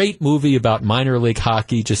 Great movie about minor league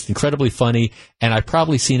hockey, just incredibly funny, and I've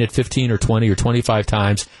probably seen it 15 or 20 or 25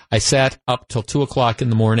 times. I sat up till 2 o'clock in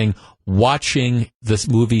the morning watching this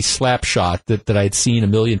movie Slapshot that I had seen a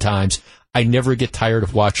million times. I never get tired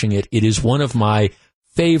of watching it. It is one of my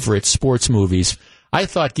favorite sports movies. I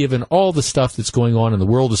thought, given all the stuff that's going on in the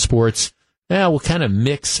world of sports, we'll kind of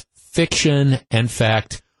mix fiction and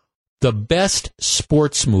fact. The best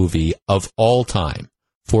sports movie of all time.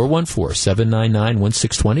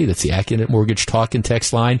 414-799-1620. That's the Accunet Mortgage talk and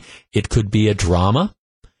text line. It could be a drama.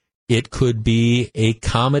 It could be a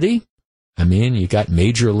comedy. I mean, you got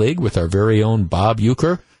Major League with our very own Bob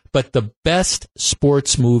Uecker. But the best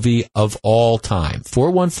sports movie of all time.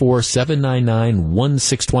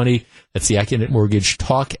 414-799-1620. That's the Accunet Mortgage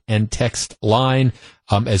talk and text line.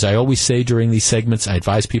 As I always say during these segments, I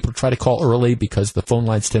advise people to try to call early because the phone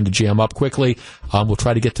lines tend to jam up quickly. We'll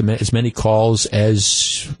try to get to as many calls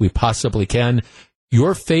as we possibly can.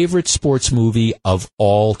 Your favorite sports movie of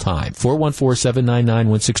all time.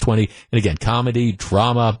 414-799-1620. And again, comedy,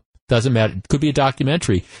 drama, doesn't matter. It could be a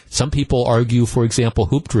documentary. Some people argue, for example,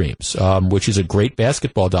 Hoop Dreams, which is a great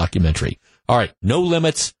basketball documentary. All right, no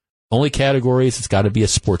limits, only categories. It's got to be a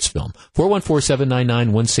sports film.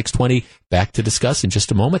 414-799-1620. Back to discuss in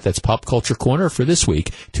just a moment. That's Pop Culture Corner for this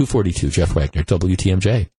week. 242, Jeff Wagner,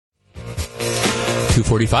 WTMJ.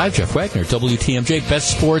 245, Jeff Wagner, WTMJ.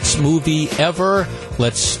 Best sports movie ever.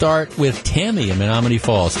 Let's start with Tammy in Menominee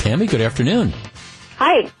Falls. Tammy, good afternoon.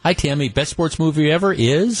 Hi. Hi, Tammy. Best sports movie ever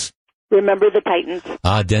is? Remember the Titans.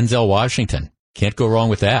 Denzel Washington. Can't go wrong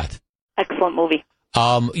with that. Excellent movie.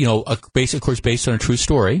 Of course, based on a true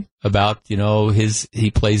story about,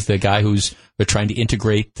 he plays the guy who's trying to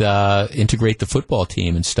integrate the football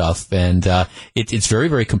team and stuff. And, it's very,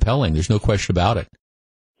 very compelling. There's no question about it.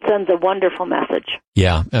 Sends a wonderful message.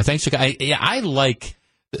 Yeah. Thanks. I like,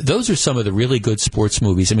 those are some of the really good sports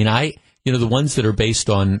movies. I mean, the ones that are based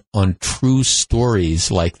on true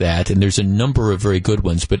stories like that, and there's a number of very good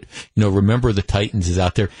ones, but, Remember the Titans is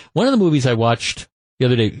out there. One of the movies I watched the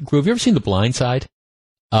other day, Groove, you ever seen The Blind Side?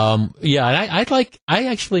 That's a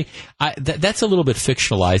little bit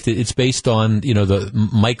fictionalized. It's based on,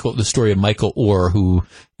 the story of Michael Orr, who,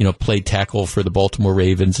 played tackle for the Baltimore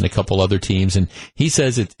Ravens and a couple other teams. And he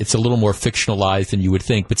says it's a little more fictionalized than you would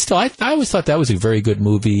think. But still, I always thought that was a very good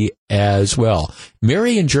movie as well.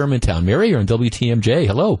 Mary in Germantown. Mary, you're on WTMJ.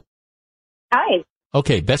 Hello. Hi.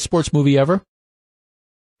 Okay. Best sports movie ever?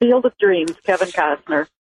 Field of Dreams, Kevin Costner.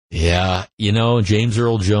 Yeah, James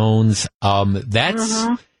Earl Jones.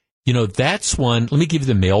 That's one. Let me give you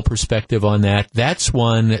the male perspective on that. That's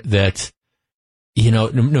one that,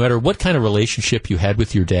 no matter what kind of relationship you had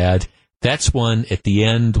with your dad, that's one at the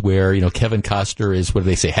end where, Kevin Costner is, what do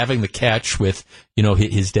they say, having the catch with,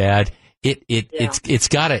 his dad. It's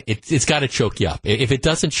gotta choke you up. If it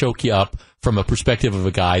doesn't choke you up from a perspective of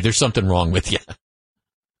a guy, there's something wrong with you.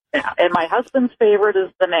 Yeah, and my husband's favorite is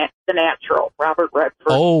the Natural, Robert Redford.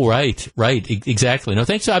 Oh, right, exactly. No,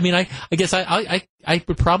 thanks. I mean, I guess I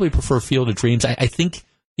would probably prefer Field of Dreams. I think,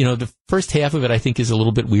 the first half of it I think is a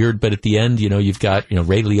little bit weird, but at the end, you've got,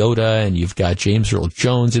 Ray Liotta and you've got James Earl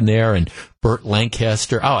Jones in there and Burt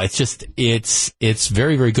Lancaster. Oh, it's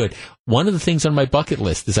very, very good. One of the things on my bucket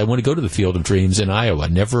list is I want to go to the Field of Dreams in Iowa.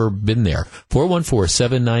 Never been there.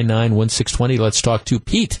 414-799-1620. Let's talk to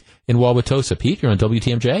Pete in Wauwatosa. Pete, you're on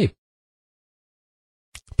WTMJ.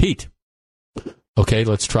 Pete. Okay,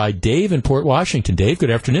 let's try Dave in Port Washington. Dave,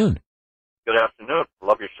 good afternoon. Good afternoon.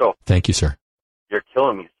 Love your show. Thank you, sir. You're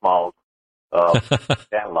killing me, Smalls.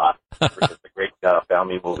 Sandlot. It's a great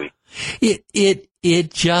family movie. It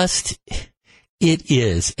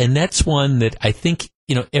is. And that's one that I think,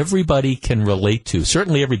 everybody can relate to.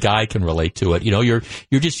 Certainly every guy can relate to it. You're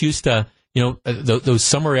just used to, those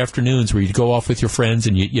summer afternoons where you'd go off with your friends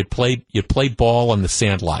and you'd play ball on the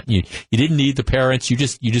sandlot. You didn't need the parents. You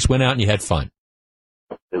just went out and you had fun.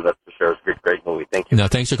 That's for sure. It's a great movie. Thank you. No,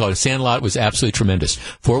 thanks for calling. Sandlot was absolutely tremendous.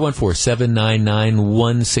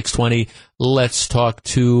 414-799-1620. Let's talk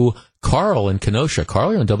to Carl in Kenosha.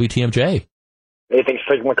 Carl, you're on WTMJ. Hey, thanks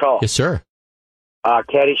for taking my call. Yes, sir.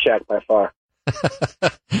 Caddyshack by far.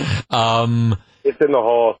 It's in the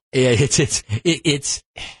hole. Yeah, it's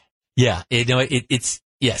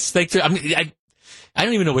yes. Thanks. I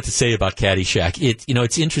don't even know what to say about Caddyshack.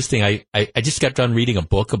 It's interesting. I just got done reading a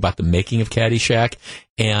book about the making of Caddyshack,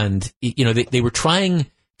 and they were trying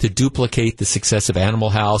to duplicate the success of Animal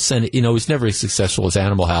House, and it was never as successful as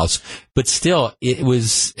Animal House, but still it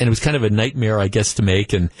was kind of a nightmare, I guess, to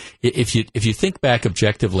make. And if you think back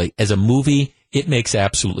objectively, as a movie, it makes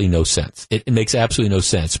absolutely no sense. It makes absolutely no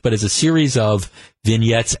sense. But as a series of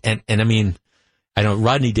vignettes, and I mean, I know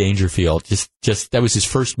Rodney Dangerfield, just that was his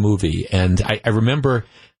first movie, and I remember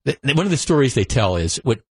that one of the stories they tell is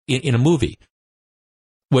in a movie,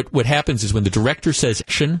 what happens is when the director says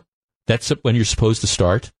action, that's when you're supposed to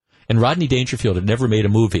start. And Rodney Dangerfield had never made a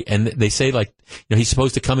movie, and they say he's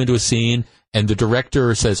supposed to come into a scene, and the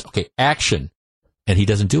director says, "Okay, action," and he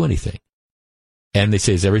doesn't do anything. And they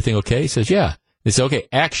say, "Is everything okay?" He says, "Yeah." They say, "Okay,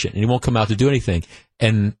 action," and he won't come out to do anything.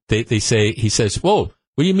 And he says, "Whoa,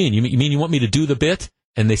 what do you mean? You mean you want me to do the bit?"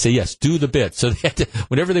 And they say, "Yes, do the bit." So they had to,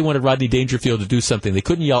 whenever they wanted Rodney Dangerfield to do something, they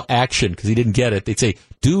couldn't yell action because he didn't get it. They'd say,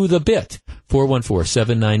 "Do the bit."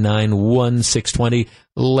 414-799-1620.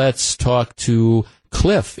 Let's talk to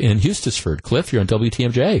Cliff in Eustisford. Cliff, you're on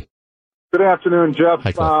WTMJ. Good afternoon, Jeff.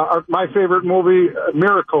 Hi, Cliff. My favorite movie,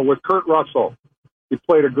 Miracle, with Kurt Russell. He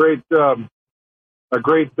played a great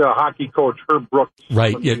hockey coach, Herb Brooks.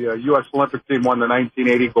 Right. When the U.S. Olympic team won the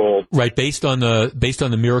 1980 gold. Right, based on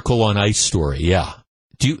the Miracle on Ice story. Yeah.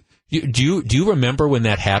 Do you remember when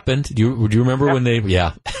that happened? Do you remember when they?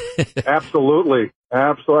 Yeah. Absolutely.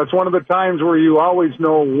 That's one of the times where you always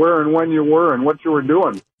know where and when you were and what you were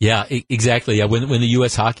doing. Yeah, exactly. Yeah, when the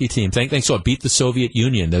U.S. hockey team, thanks so, beat the Soviet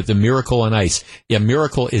Union, the Miracle on Ice. Yeah,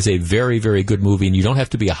 Miracle is a very, very good movie, and you don't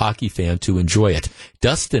have to be a hockey fan to enjoy it.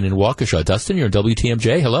 Dustin in Waukesha. Dustin, you're on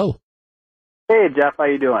WTMJ. Hello. Hey, Jeff. How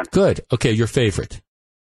you doing? Good. Okay, your favorite.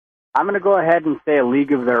 I'm going to go ahead and say A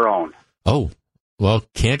League of Their Own. Oh, well,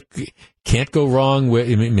 can't go wrong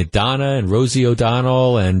with Madonna and Rosie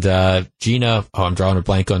O'Donnell and Gina. Oh, I'm drawing a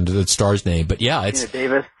blank on the star's name, but yeah, it's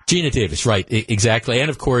Gina Davis, right? Exactly,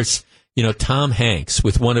 and of course, Tom Hanks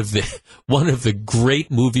with one of the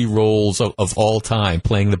great movie roles of all time,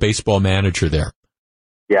 playing the baseball manager there.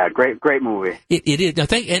 Yeah, great movie. It is. No,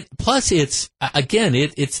 and plus, it's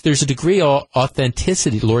there's a degree of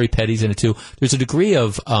authenticity. Lori Petty's in it too. There's a degree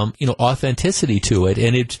of authenticity to it,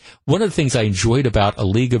 and it's one of the things I enjoyed about A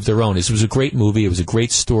League of Their Own is it was a great movie. It was a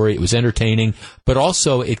great story. It was entertaining, but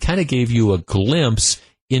also it kind of gave you a glimpse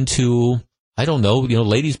into, I don't know,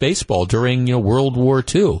 ladies baseball during World War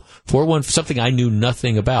II. Something I knew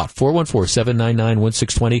nothing about.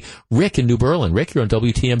 414-799-1620. Rick in New Berlin. Rick, you're on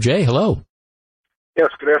WTMJ. Hello. Yes,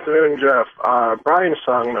 good afternoon, Jeff. Brian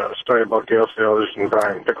sung a story about Gail Sailors and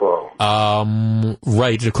Brian Piccolo.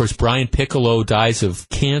 Right. Of course, Brian Piccolo dies of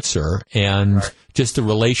cancer, and just the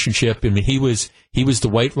relationship. I mean, he was the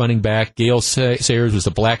white running back. Gail Sayers was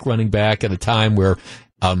the black running back at a time where,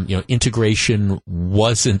 integration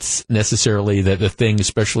wasn't necessarily the thing,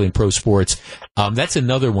 especially in pro sports. That's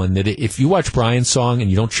another one that if you watch Brian's song and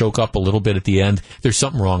you don't choke up a little bit at the end, there's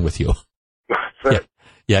something wrong with you.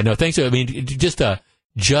 Yeah, no, thanks. I mean, just a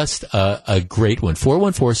great one.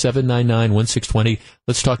 414-799-1620.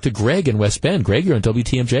 Let's talk to Greg in West Bend. Greg, you're on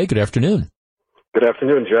WTMJ. Good afternoon. Good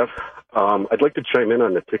afternoon, Jeff. I'd like to chime in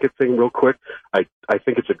on the ticket thing real quick. I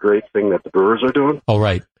think it's a great thing that the Brewers are doing. All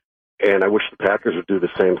right. And I wish the Packers would do the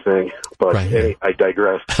same thing. But hey, I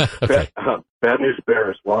digress. Okay. Bad News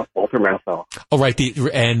Bears, Walter Matthau. Oh, right.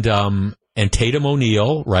 And Tatum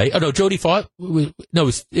O'Neal, right? Oh, no, Jodie Foster. No,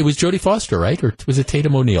 it was Jodie Foster, right? Or was it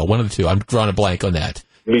Tatum O'Neal? One of the two. I'm drawing a blank on that.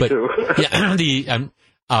 Me too. Yeah,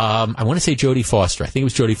 I want to say Jodie Foster. I think it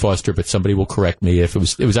was Jodie Foster, but somebody will correct me if it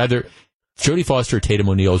was either Jodie Foster or Tatum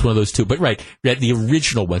O'Neal. It was one of those two. But right, the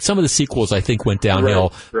original one. Some of the sequels I think went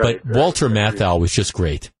downhill, but Walter Matthau was just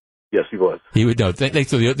great. Yes, he was. He would know.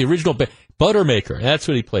 Thanks to the original Buttermaker. That's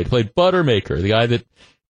what he played. He played Buttermaker, the guy that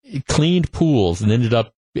cleaned pools and ended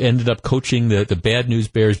up coaching the Bad News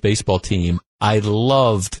Bears baseball team. I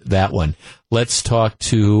loved that one. Let's talk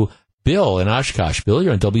to Bill in Oshkosh. Bill,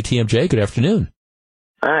 you're on WTMJ. Good afternoon.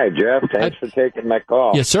 Hi, Jeff. Thanks for taking my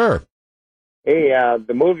call. Yes, sir. Hey,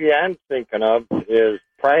 the movie I'm thinking of is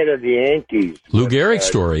Pride of the Yankees. Lou Gehrig's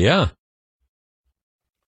story, yeah.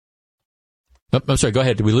 Oh, I'm sorry, go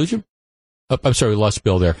ahead. Did we lose you? Oh, I'm sorry, we lost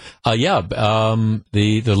Bill there. The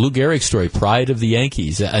Lou Gehrig story, Pride of the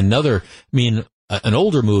Yankees. Another, an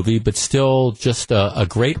older movie, but still just a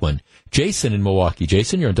great one. Jason in Milwaukee.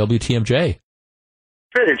 Jason, you're on WTMJ.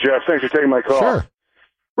 Hey, Jeff. Thanks for taking my call. Sure.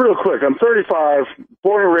 Real quick, I'm 35,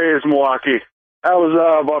 born and raised in Milwaukee. I was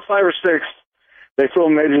about 5 or 6. They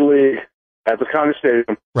filmed Major League at the County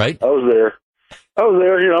Stadium. Right. I was there. I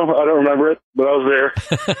don't remember it, but I was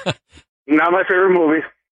there. Not my favorite movie.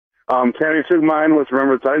 Tammy took mine with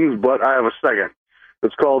Remember the Titans, but I have a second.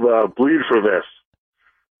 It's called Bleed for This,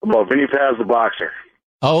 about Vinny Paz, the boxer.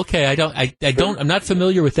 Oh, okay. I'm not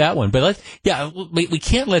familiar with that one, but we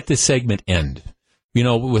can't let this segment end,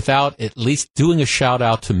 without at least doing a shout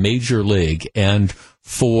out to Major League and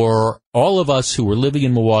for all of us who were living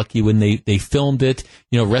in Milwaukee when they filmed it,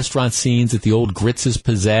 restaurant scenes at the old Gritz's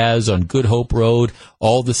Pizzazz on Good Hope Road,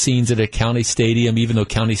 all the scenes at a County Stadium, even though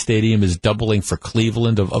County Stadium is doubling for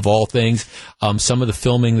Cleveland of all things, some of the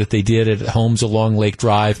filming that they did at homes along Lake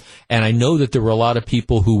Drive. And I know that there were a lot of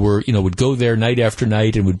people who were, would go there night after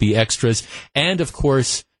night and would be extras. And of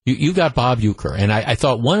course, you got Bob Uecker. And I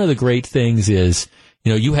thought one of the great things is,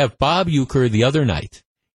 you have Bob Uecker the other night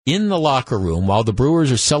in the locker room while the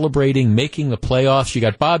Brewers are celebrating making the playoffs. You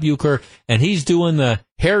got Bob Uecker, and he's doing the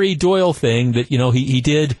Harry Doyle thing that, he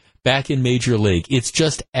did back in Major League. It's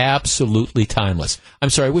just absolutely timeless. I'm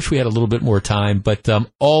sorry, I wish we had a little bit more time, but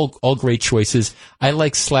all great choices. I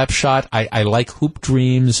like Slapshot. I like Hoop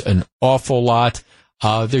Dreams an awful lot.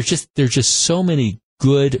 There's just so many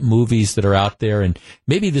good movies that are out there, and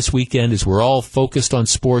maybe this weekend, as we're all focused on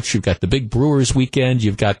sports, you've got the big Brewers weekend,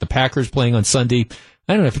 you've got the Packers playing on Sunday.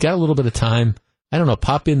 I don't know, if you got a little bit of time,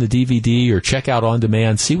 pop in the DVD or check out On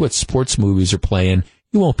Demand, see what sports movies are playing.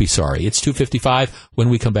 You won't be sorry. It's 2:55. When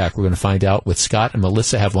we come back, we're going to find out what Scott and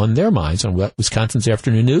Melissa have on their minds on Wisconsin's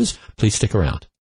Afternoon News. Please stick around.